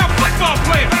an NFL football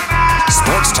player.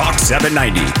 Sports Talk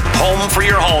 790. Home for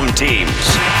your home teams.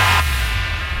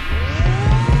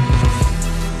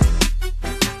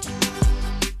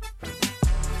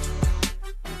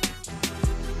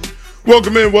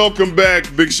 Welcome in, welcome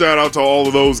back. Big shout out to all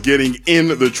of those getting in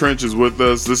the trenches with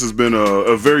us. This has been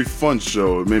a very fun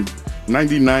show. I mean,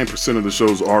 99% of the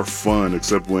shows are fun,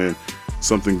 except when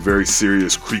something very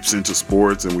serious creeps into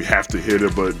sports and we have to hit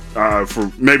it. But for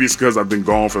maybe it's because I've been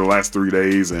gone for the last 3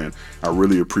 days, and I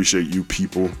really appreciate you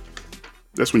people.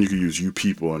 That's when you can use you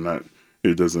people and not,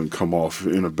 it doesn't come off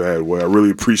in a bad way. I really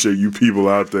appreciate you people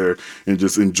out there and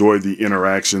just enjoy the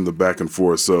interaction, the back and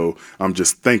forth. So I'm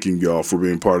just thanking y'all for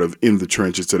being part of In the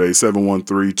Trenches today.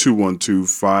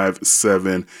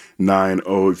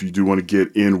 713-212-5790 if you do want to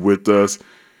get in with us.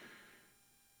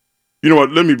 You know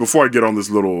what? Before I get on this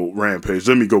little rampage,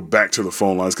 let me go back to the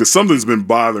phone lines because something's been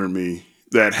bothering me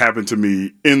that happened to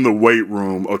me in the weight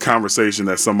room, a conversation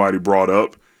that somebody brought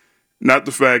up. Not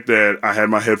the fact that I had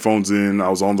my headphones in, I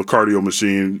was on the cardio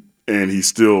machine, and he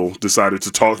still decided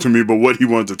to talk to me, but what he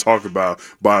wanted to talk about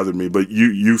bothered me. But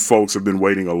you folks have been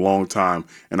waiting a long time,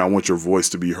 and I want your voice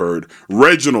to be heard.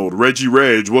 Reggie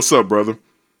Reg, what's up, brother?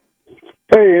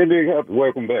 Hey, Andy,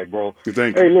 welcome back, bro.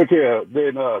 Thank you. Hey, look here.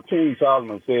 Then King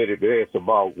Solomon said it best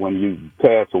about when you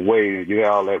pass away and you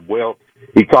have all that wealth.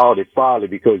 He called it folly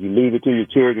because you leave it to your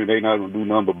children, they're not going to do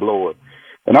nothing but blow it.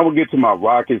 And I will get to my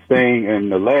Rockets thing,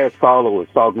 and the last caller was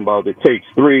talking about it takes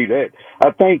three. That I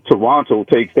think Toronto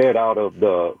takes that out of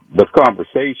the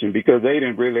conversation because they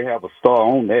didn't really have a star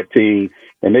on that team,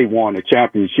 and they won the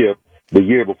championship the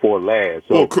year before last.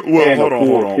 So, well hold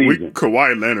on.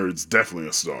 Kawhi Leonard's definitely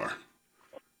a star.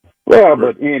 Well,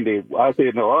 but Andy, I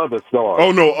said no other star.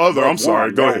 Oh, no other. I'm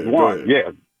sorry. Go ahead. Yeah.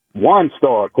 One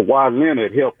star, Kawhi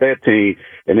Leonard, helped that team,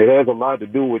 and it has a lot to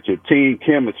do with your team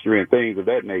chemistry and things of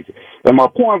that nature. And my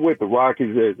point with the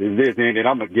Rockies is this, and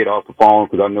I'm going to get off the phone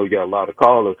because I know you got a lot of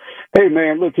callers. Hey,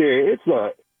 man, look here.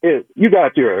 You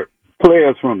got your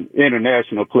players from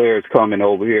international players coming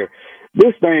over here.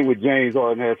 This thing with James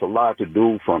Harden has a lot to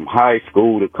do from high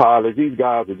school to college. These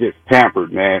guys are just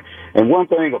pampered, man. And one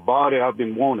thing about it I've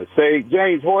been wanting to say,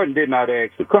 James Harden did not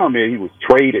ask to come here. He was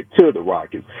traded to the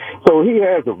Rockets. So he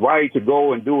has the right to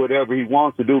go and do whatever he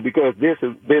wants to do because this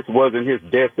wasn't his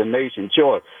destination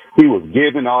choice. He was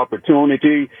given the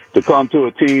opportunity to come to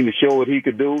a team to show what he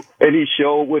could do, and he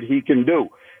showed what he can do.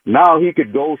 Now he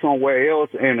could go somewhere else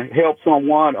and help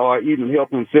someone or even help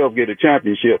himself get a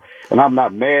championship. And I'm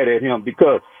not mad at him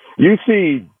because you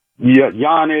see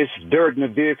Giannis, Dirk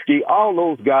Nowitzki, all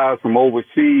those guys from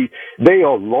overseas, they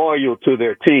are loyal to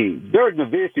their team. Dirk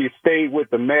Nowitzki stayed with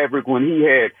the Maverick when he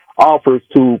had offers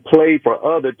to play for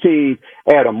other teams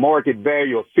at a market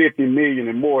value of $50 million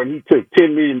and more, and he took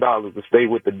 $10 million to stay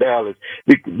with the Dallas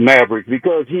Mavericks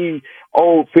because he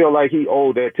feel like he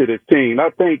owed that to this team. I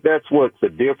think that's what the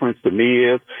difference to me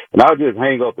is, and I'll just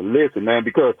hang up and listen, man,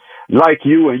 because like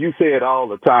you, and you say it all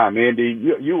the time, Andy,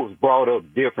 you was brought up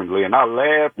differently, and I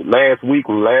laughed last week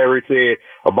when Larry said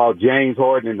about James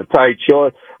Harden in the tight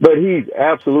shorts, but he's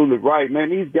absolutely right, man.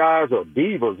 These guys are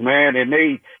divas, man, and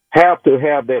they have to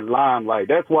have that limelight.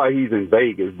 That's why he's in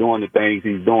Vegas doing the things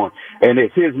he's doing. And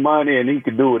it's his money, and he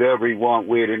can do whatever he wants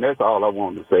with it, and that's all I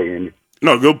wanted to say, Andy.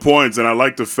 No, good points, and I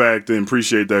like the fact and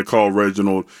appreciate that call,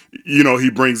 Reginald. You know, he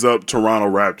brings up Toronto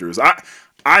Raptors.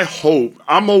 I hope,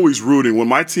 I'm always rooting, when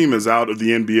my team is out of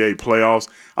the NBA playoffs,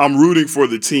 I'm rooting for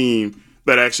the team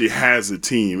that actually has a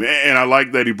team. And I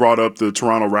like that he brought up the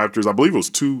Toronto Raptors. I believe it was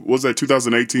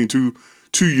 2018, 2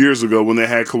 years ago when they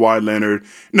had Kawhi Leonard.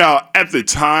 Now, at the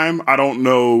time, I don't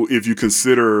know if you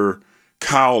consider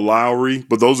Kyle Lowry,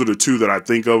 but those are the two that I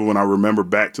think of when I remember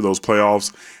back to those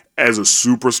playoffs as a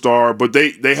superstar. But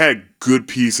they had good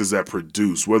pieces that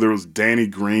produced, whether it was Danny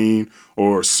Green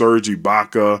or Serge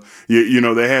Ibaka. You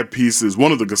know, they had pieces.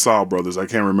 One of the Gasol brothers, I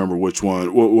can't remember which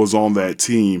one, was on that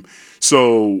team.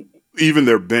 So even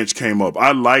their bench came up.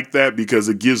 I like that because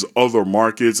it gives other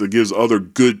markets, it gives other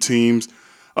good teams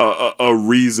a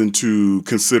reason to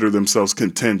consider themselves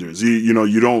contenders. You know,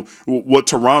 you don't. What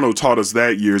Toronto taught us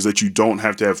that year is that you don't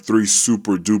have to have three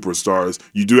super duper stars.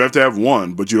 You do have to have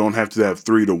one, but you don't have to have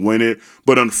three to win it.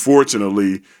 But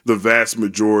unfortunately, the vast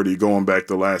majority, going back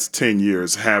the last 10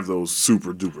 years, have those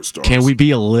super duper stars. Can we be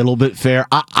a little bit fair?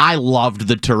 I loved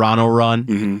the Toronto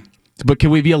run, but can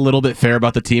we be a little bit fair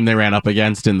about the team they ran up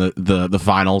against in the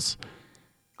finals?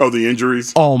 Oh, the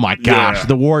injuries? Oh, my gosh. Yeah.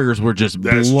 The Warriors were just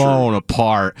blown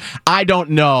apart. I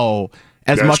don't know,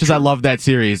 as much as I love that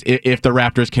series, if the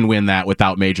Raptors can win that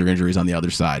without major injuries on the other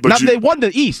side. Now, they won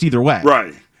the East either way.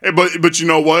 Right. But you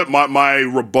know what? My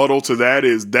rebuttal to that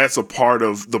is that's a part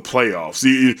of the playoffs.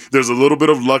 There's a little bit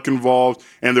of luck involved,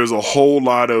 and there's a whole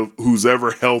lot of who's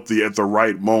ever healthy at the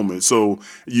right moment. So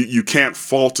you can't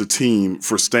fault a team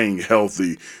for staying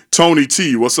healthy. Tony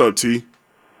T, what's up, T?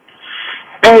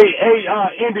 Hey,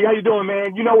 Andy, how you doing,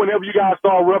 man? You know, whenever you guys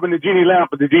start rubbing the genie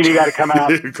lamp, the genie got to come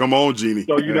out. Come on, Genie.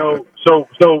 So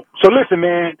so listen,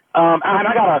 man. And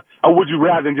I got a would you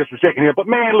rather in just a second here, but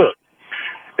man, look,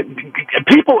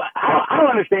 people, I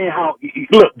don't understand how.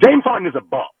 Look, James Harden is a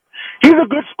bum. He's a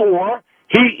good scorer.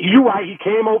 You're right. He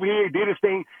came over here, he did his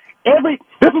thing.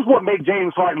 This is what makes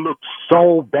James Harden look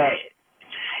so bad.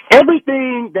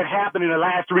 Everything that happened in the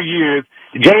last 3 years,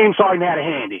 James Harden had a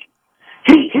hand in.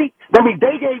 They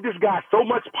gave this guy so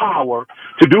much power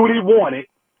to do what he wanted,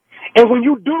 and when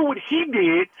you do what he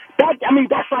did, that's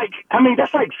like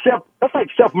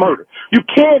self murder. You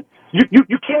can't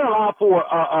allow for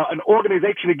an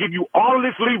organization to give you all of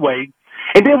this leeway,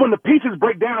 and then when the pieces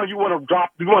break down, you want to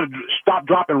stop,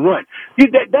 drop, and run.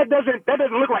 That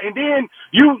doesn't look right. And then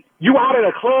you out at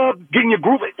a club getting your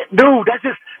groove, dude. That's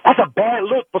a bad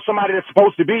look for somebody that's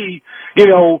supposed to be,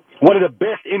 one of the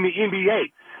best in the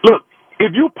NBA. Look.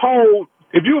 If you polled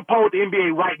the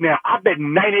NBA right now, I bet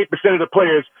 98% of the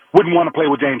players wouldn't want to play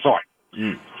with James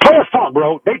Harden. Players talk,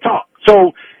 bro. They talk.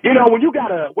 So, when you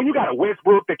got a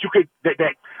Westbrook that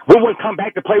wouldn't come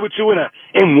back to play with you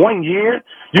in 1 year,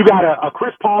 you got a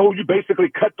Chris Paul who you basically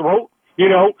cutthroat,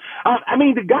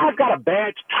 the guy's got a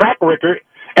bad track record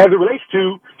as it relates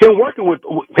to him working with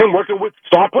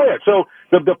star players. So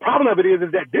the problem of it is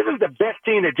that this is the best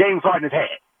team that James Harden has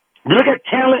had. If you look at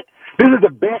talent, this is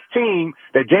the best team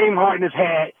that James Harden has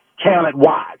had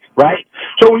talent-wise, right?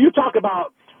 So when you talk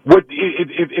about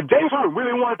if James Harden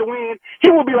really wanted to win,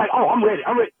 he would be like, oh, I'm ready.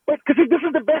 But because this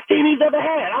is the best team he's ever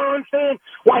had. I don't understand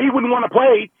why he wouldn't want to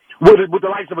play with the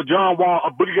likes of a John Wall, a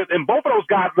Boogie, and both of those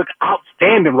guys look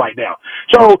outstanding right now.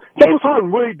 So James Harden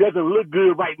really doesn't look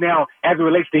good right now as it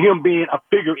relates to him being a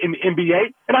figure in the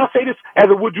NBA. And I'll say this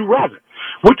as a would you rather.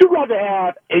 Would you rather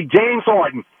have a James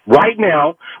Harden right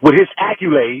now with his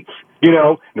accolades,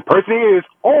 the person he is,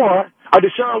 or a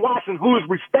Deshaun Watson who is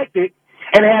respected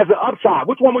and has an upside?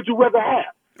 Which one would you rather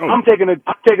have? Oh. I'm taking the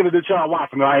Deshaun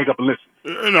Watson, and I hang up and listen.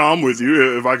 No, I'm with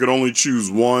you. If I could only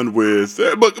choose one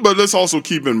but let's also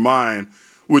keep in mind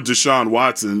with Deshaun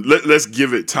Watson, let's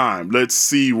give it time. Let's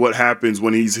see what happens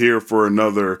when he's here for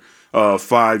another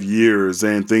 5 years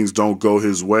and things don't go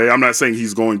his way. I'm not saying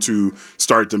he's going to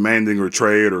start demanding or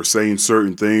trade or saying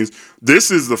certain things.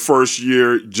 This is the first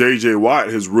year J.J. Watt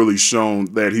has really shown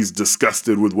that he's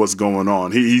disgusted with what's going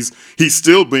on. He's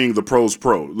still being the pros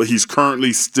pro. He's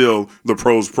currently still the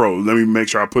pros pro. Let me make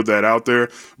sure I put that out there.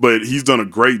 But he's done a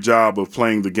great job of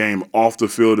playing the game off the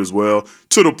field as well,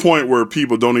 to the point where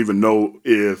people don't even know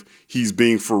if he's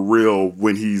being for real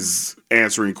when he's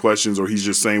answering questions or he's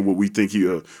just saying what we think he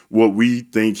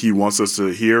wants us to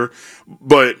hear.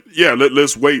 But yeah,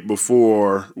 let's wait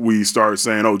before we start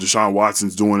saying, oh, Deshaun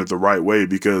Watson's doing it the right way,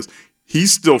 because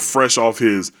he's still fresh off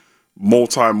his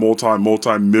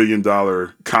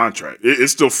multi-million-dollar contract.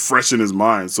 It's still fresh in his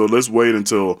mind. So let's wait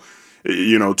until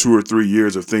 2 or 3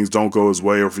 years if things don't go his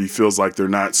way or if he feels like they're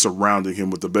not surrounding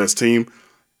him with the best team.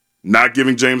 Not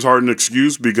giving James Harden an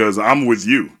excuse, because I'm with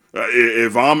you.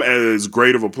 If I'm as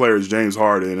great of a player as James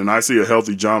Harden and I see a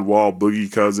healthy John Wall, Boogie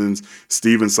Cousins,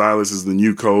 Steven Silas is the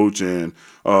new coach, and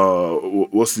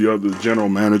what's the other general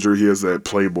manager? He has that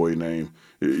Playboy name,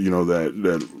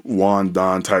 that Juan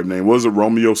Don type name. Was it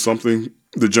Romeo something?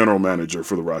 The general manager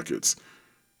for the Rockets.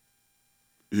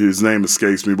 His name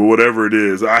escapes me, but whatever it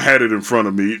is, I had it in front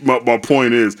of me. My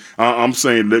point is, I'm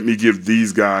saying let me give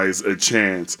these guys a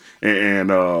chance, and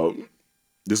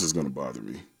this is going to bother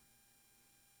me.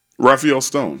 Raphael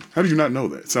Stone. How do you not know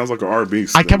that? It sounds like an R&B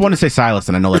singer. I kept wanting to say Silas,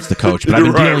 and I know that's the coach, but I've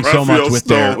been dealing so much with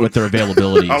their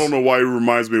availabilities. I don't know why he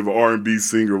reminds me of an R&B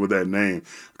singer with that name.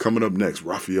 Coming up next,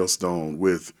 Raphael Stone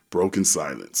with Broken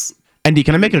Silence. Andy,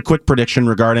 can I make a quick prediction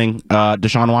regarding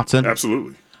Deshaun Watson?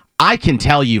 Absolutely. I can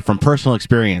tell you from personal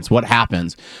experience what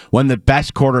happens when the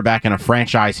best quarterback in a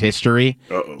franchise history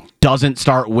doesn't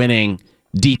start winning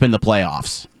deep in the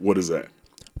playoffs. What is that?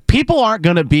 People aren't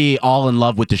going to be all in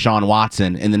love with Deshaun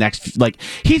Watson in the next,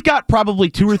 he's got probably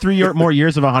 2 or 3 more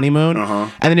years of a honeymoon. And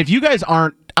then if you guys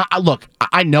aren't, look,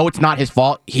 I know it's not his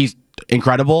fault. He's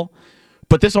incredible.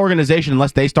 But this organization,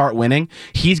 unless they start winning,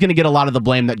 he's going to get a lot of the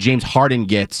blame that James Harden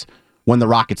gets when the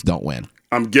Rockets don't win.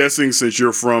 I'm guessing since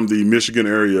you're from the Michigan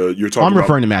area, you're talking about... I'm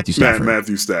referring to Matthew Stafford.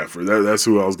 Matthew Stafford. That's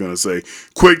who I was going to say.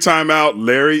 Quick timeout.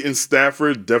 Larry and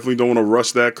Stafford. Definitely don't want to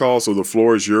rush that call, so the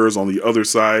floor is yours on the other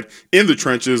side. In the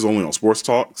Trenches, only on Sports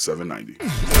Talk 790.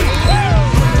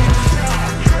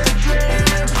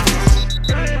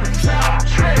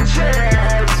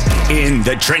 In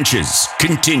the Trenches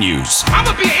continues. I'm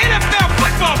going to be an NFL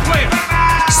football player.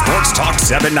 Sports Talk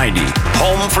 790.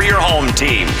 Home for your home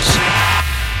teams.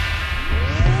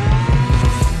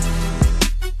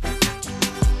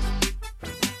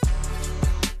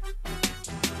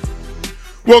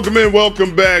 Welcome in,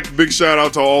 welcome back. Big shout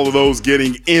out to all of those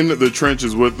getting in the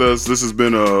trenches with us. This has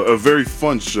been a very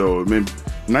fun show. I mean,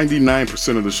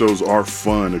 99% of the shows are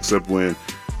fun, except when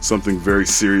something very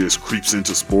serious creeps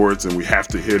into sports and we have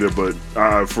to hit it. But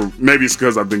for maybe it's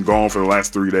because I've been gone for the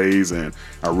last 3 days, and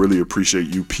I really appreciate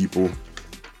you people.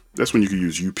 That's when you can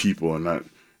use you people and not,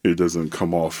 it doesn't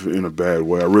come off in a bad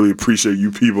way. I really appreciate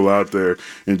you people out there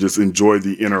and just enjoy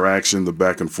the interaction, the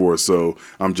back and forth. So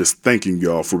I'm just thanking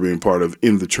y'all for being part of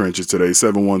In the Trenches today.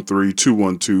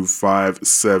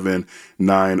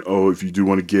 713-212-5790 if you do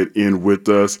want to get in with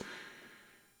us.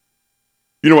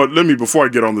 You know what? Before I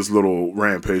get on this little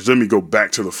rampage, let me go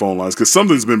back to the phone lines because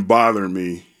something's been bothering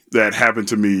me that happened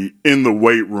to me in the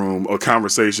weight room, a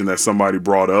conversation that somebody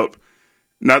brought up.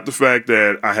 Not the fact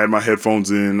that I had my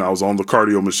headphones in, I was on the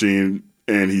cardio machine,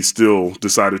 and he still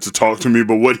decided to talk to me,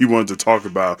 but what he wanted to talk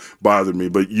about bothered me.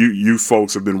 But you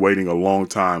folks have been waiting a long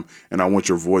time, and I want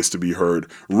your voice to be heard.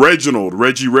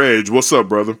 Reggie Reg, what's up,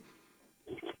 brother?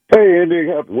 Hey, Andy,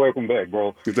 welcome back,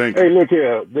 bro. Thank you. Hey, look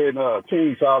here. Then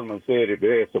King Solomon said it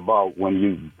best about when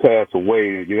you pass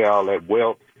away and you have all that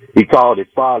wealth. He called it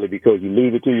folly because you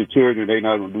leave it to your children, they're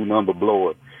not going to do nothing but blow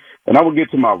it. And I will get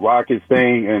to my Rockets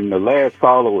thing, and the last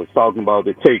caller was talking about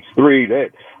it takes three. That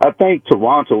I think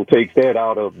Toronto takes that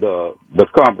out of the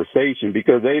conversation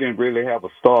because they didn't really have a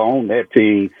star on that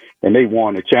team, and they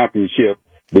won the championship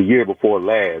the year before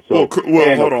last. So,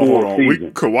 well hold on.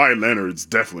 Kawhi Leonard's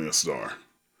definitely a star.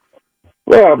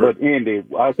 Well, but Andy,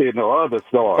 I said no other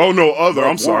star. Oh, no other.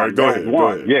 I'm sorry. Go ahead.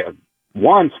 Yeah.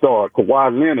 One star,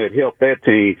 Kawhi Leonard, helped that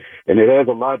team, and it has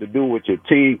a lot to do with your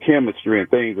team chemistry and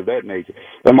things of that nature.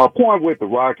 And my point with the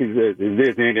Rockies is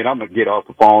this, and I'm going to get off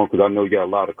the phone because I know you got a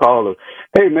lot of callers.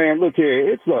 Hey, man, look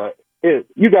here.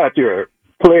 You got your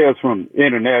players from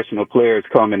international players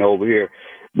coming over here.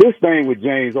 This thing with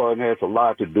James Harden has a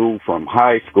lot to do from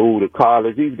high school to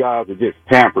college. These guys are just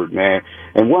pampered, man.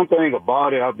 And one thing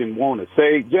about it I've been wanting to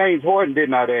say, James Harden did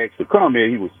not ask to come here.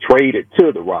 He was traded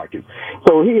to the Rockets.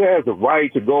 So he has the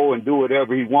right to go and do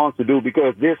whatever he wants to do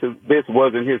because this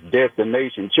wasn't his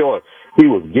destination choice. He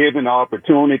was given the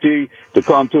opportunity to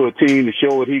come to a team to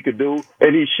show what he could do,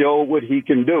 and he showed what he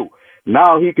can do.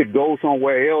 Now he could go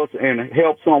somewhere else and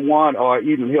help someone or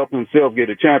even help himself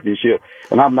get a championship.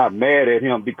 And I'm not mad at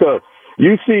him because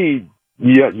you see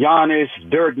Giannis,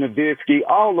 Dirk Nowitzki,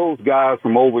 all those guys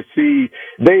from overseas,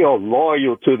 they are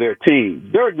loyal to their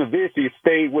team. Dirk Nowitzki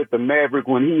stayed with the Maverick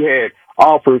when he had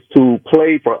offers to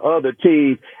play for other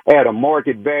teams at a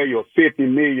market value of $50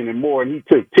 million and more, and he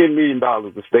took $10 million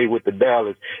to stay with the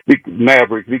Dallas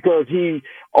Mavericks because he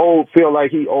feel like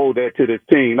he owed that to this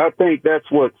team. I think that's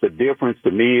what the difference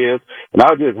to me is, and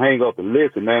I'll just hang up and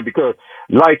listen, man, because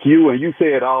like you, and you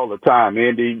say it all the time,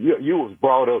 Andy, you was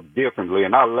brought up differently,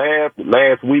 and I laughed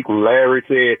last week when Larry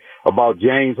said about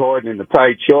James Harden in the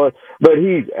tight shorts, but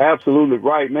he's absolutely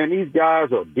right, man. These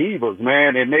guys are divas,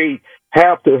 man, and they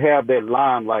have to have that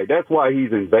limelight. That's why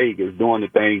he's in Vegas doing the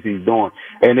things he's doing.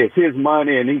 And it's his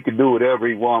money, and he can do whatever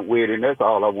he wants with it, and that's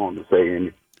all I wanted to say,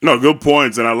 Andy. No, good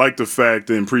points, and I like the fact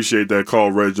and appreciate that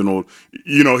call, Reginald.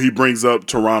 You know, he brings up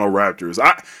Toronto Raptors.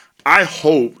 I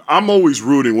hope, I'm always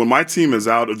rooting, when my team is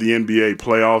out of the NBA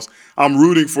playoffs, I'm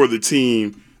rooting for the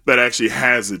team that actually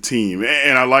has a team.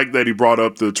 And I like that he brought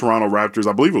up the Toronto Raptors.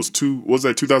 I believe it was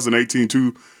 2018,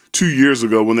 2 years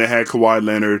ago when they had Kawhi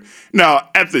Leonard. Now,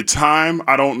 at the time,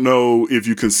 I don't know if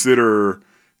you consider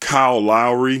Kyle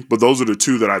Lowry, but those are the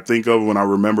two that I think of when I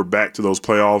remember back to those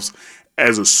playoffs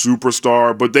as a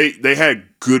superstar. But they had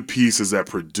good pieces that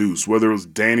produced, whether it was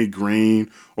Danny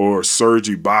Green or Serge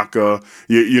Ibaka.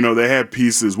 You know, they had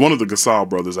pieces. One of the Gasol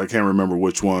brothers, I can't remember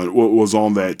which one, was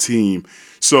on that team.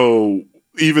 So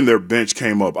even their bench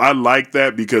came up. I like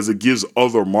that because it gives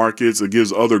other markets, it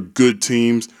gives other good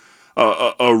teams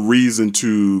a reason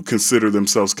to consider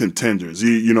themselves contenders.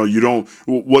 You know, you don't.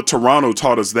 What Toronto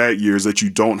taught us that year is that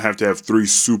you don't have to have three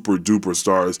super duper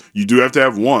stars. You do have to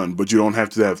have one, but you don't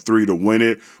have to have three to win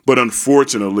it. But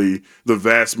unfortunately, the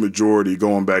vast majority,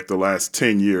 going back the last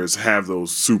 10 years, have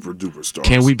those super duper stars.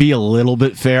 Can we be a little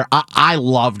bit fair? I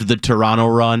loved the Toronto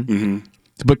run,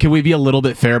 but can we be a little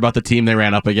bit fair about the team they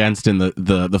ran up against in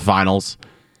the finals?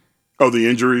 Oh, the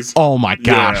injuries? Oh, my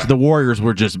gosh. Yeah. The Warriors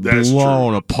were just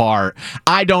blown apart.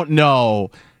 I don't know,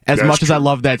 as much as I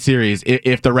love that series,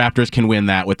 if the Raptors can win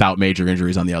that without major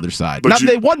injuries on the other side. Now,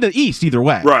 they won the East either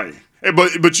way. Right.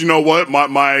 But you know what?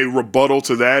 My rebuttal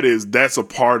to that is that's a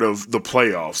part of the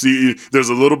playoffs. There's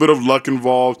a little bit of luck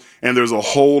involved, and there's a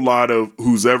whole lot of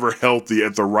who's ever healthy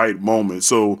at the right moment.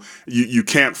 So you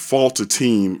can't fault a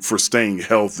team for staying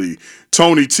healthy.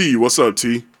 Tony T, what's up,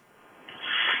 T?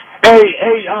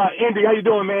 Hey, Andy, how you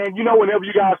doing, man? You know, whenever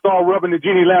you guys start rubbing the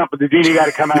genie lamp, the genie got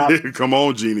to come out. Come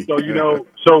on, Genie. So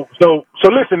so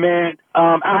listen, man.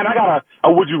 And I got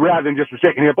a would you rather in just a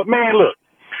second here, but man, look,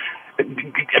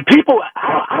 people,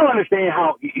 I don't understand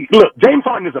how. Look, James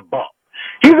Harden is a bum.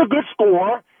 He's a good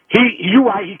scorer. You're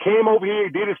right. He came over here,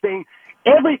 he did his thing.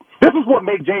 This is what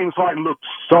makes James Harden look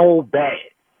so bad.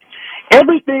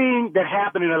 Everything that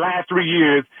happened in the last 3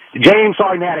 years, James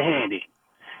Harden had a hand in.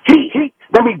 They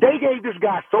gave this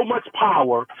guy so much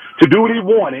power to do what he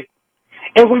wanted,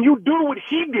 and when you do what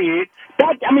he did,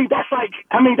 that's like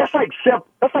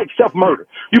self murder.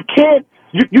 You can't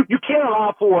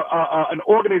allow for an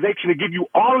organization to give you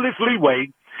all of this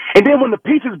leeway, and then when the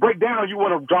pieces break down, you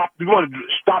want to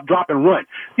stop, drop, and run.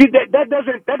 That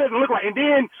doesn't look right. And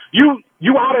then you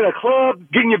out at a club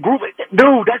getting your groove,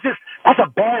 dude. That's a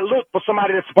bad look for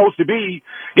somebody that's supposed to be,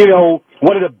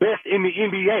 one of the best in the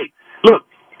NBA. Look.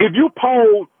 If you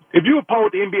polled the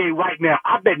NBA right now,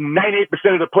 I bet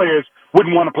 98% of the players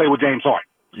wouldn't want to play with James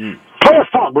Harden. Players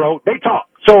talk, bro. They talk.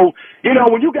 So,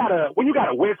 when you got a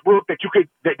Westbrook that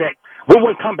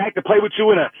wouldn't come back to play with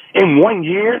you in 1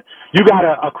 year, you got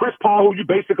a Chris Paul who you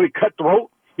basically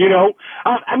cutthroat,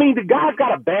 the guy's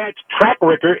got a bad track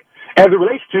record as it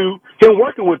relates to him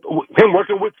working with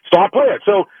star players.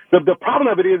 So the problem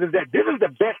of it is that this is the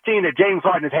best team that James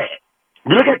Harden has had. If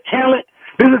you look at talent,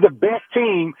 this is the best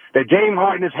team that James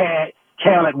Harden has had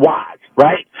talent-wise,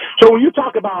 right? So when you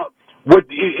talk about if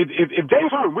James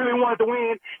Harden really wanted to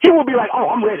win, he would be like, oh,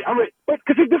 I'm ready. But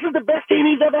because this is the best team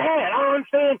he's ever had. I don't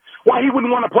understand why he wouldn't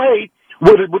want to play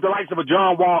with the likes of a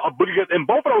John Wall, a Boogie, and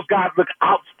both of those guys look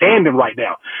outstanding right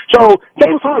now. So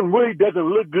James Harden really doesn't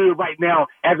look good right now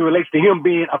as it relates to him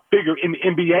being a figure in the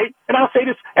NBA. And I'll say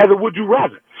this as a would you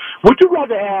rather. Would you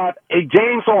rather have a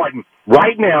James Harden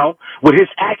right now with his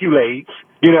accolades,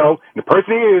 the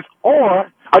person he is,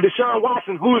 or a Deshaun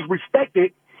Watson who is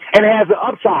respected and has an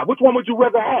upside? Which one would you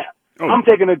rather have? Oh. I'm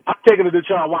taking the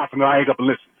Deshaun Watson, and I ain't up and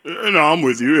listen. No, I'm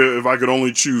with you. If I could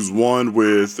only choose one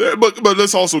but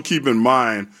let's also keep in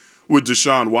mind with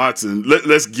Deshaun Watson,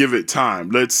 let's give it time.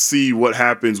 Let's see what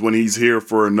happens when he's here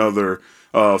for another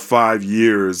 5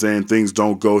 years and things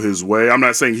don't go his way. I'm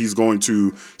not saying he's going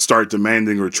to start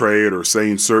demanding or trade or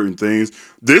saying certain things.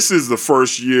 This is the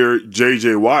first year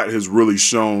J.J. Watt has really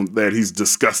shown that he's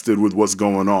disgusted with what's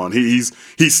going on. He's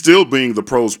still being the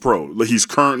pros pro. He's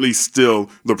currently still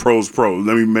the pros pro.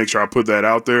 Let me make sure I put that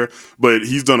out there. But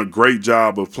he's done a great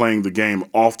job of playing the game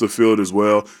off the field as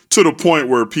well, to the point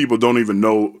where people don't even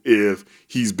know if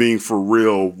he's being for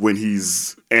real when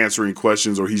he's answering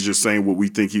questions or he's just saying what we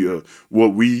think he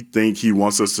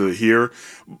wants us to hear.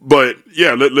 But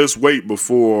yeah, let's wait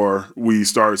before we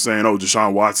start saying, oh,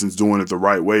 Deshaun Watson's doing it the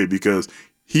right way, because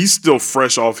he's still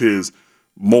fresh off his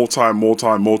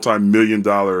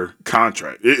multi-million-dollar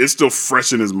contract. It's still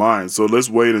fresh in his mind. So let's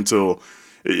wait until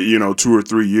 2 or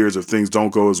 3 years if things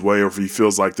don't go his way or if he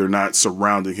feels like they're not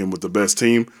surrounding him with the best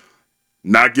team.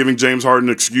 Not giving James Harden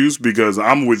an excuse, because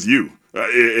I'm with you.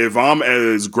 If I'm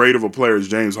as great of a player as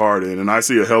James Harden and I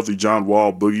see a healthy John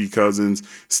Wall, Boogie Cousins,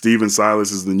 Steven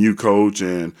Silas is the new coach,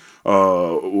 and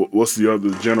what's the other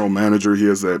general manager? He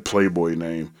has that Playboy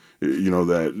name,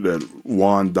 that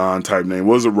Juan Don type name.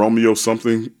 Was it Romeo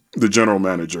something? The general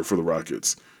manager for the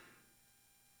Rockets.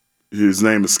 His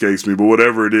name escapes me, but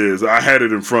whatever it is, I had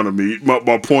it in front of me.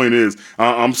 My point is,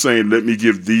 I'm saying let me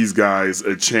give these guys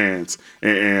a chance,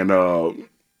 and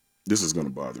this is going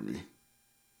to bother me.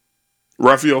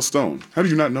 Raphael Stone. How do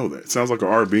you not know that? It sounds like an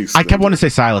R&B singer. I kept wanting to say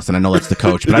Silas, and I know that's the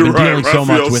coach, but I've been dealing so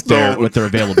much with their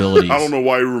availabilities. I don't know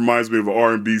why he reminds me of an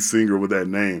R&B singer with that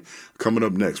name. Coming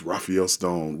up next, Raphael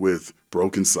Stone with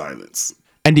Broken Silence.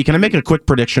 Andy, can I make a quick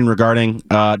prediction regarding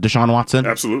Deshaun Watson?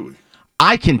 Absolutely.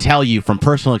 I can tell you from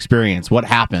personal experience what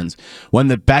happens when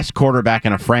the best quarterback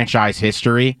in a franchise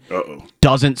history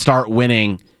doesn't start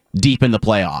winning deep in the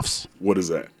playoffs. What is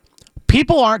that?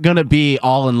 People aren't going to be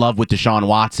all in love with Deshaun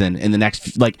Watson in the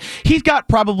next, he's got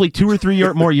probably 2 or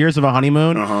 3 more years of a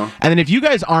honeymoon. And then if you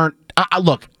guys aren't,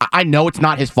 look, I know it's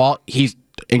not his fault. He's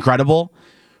incredible.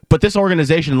 But this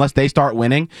organization, unless they start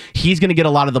winning, he's going to get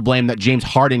a lot of the blame that James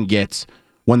Harden gets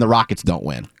when the Rockets don't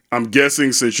win. I'm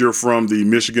guessing since you're from the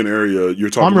Michigan area, you're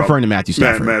talking about... I'm referring to Matthew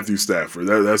Stafford. Matthew Stafford.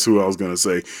 That's who I was going to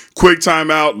say. Quick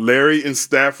timeout. Larry and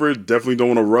Stafford. Definitely don't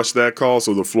want to rush that call,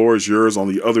 so the floor is yours on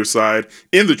the other side.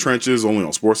 In the trenches, only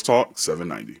on Sports Talk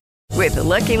 790. With the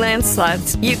Lucky Land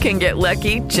Slots, you can get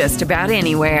lucky just about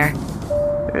anywhere.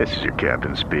 This is your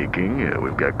captain speaking.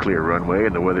 We've got clear runway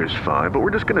and the weather's fine, but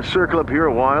we're just going to circle up here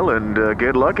a while and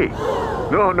get lucky.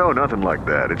 No, nothing like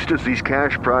that. It's just these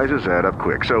cash prizes add up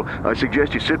quick. So I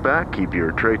suggest you sit back, keep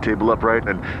your tray table upright,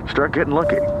 and start getting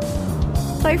lucky.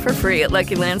 Play for free at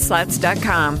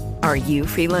LuckyLandSlots.com. Are you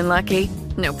feeling lucky?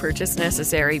 No purchase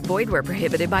necessary. Void where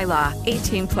prohibited by law.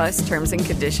 18+ terms and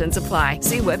conditions apply.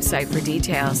 See website for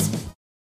details.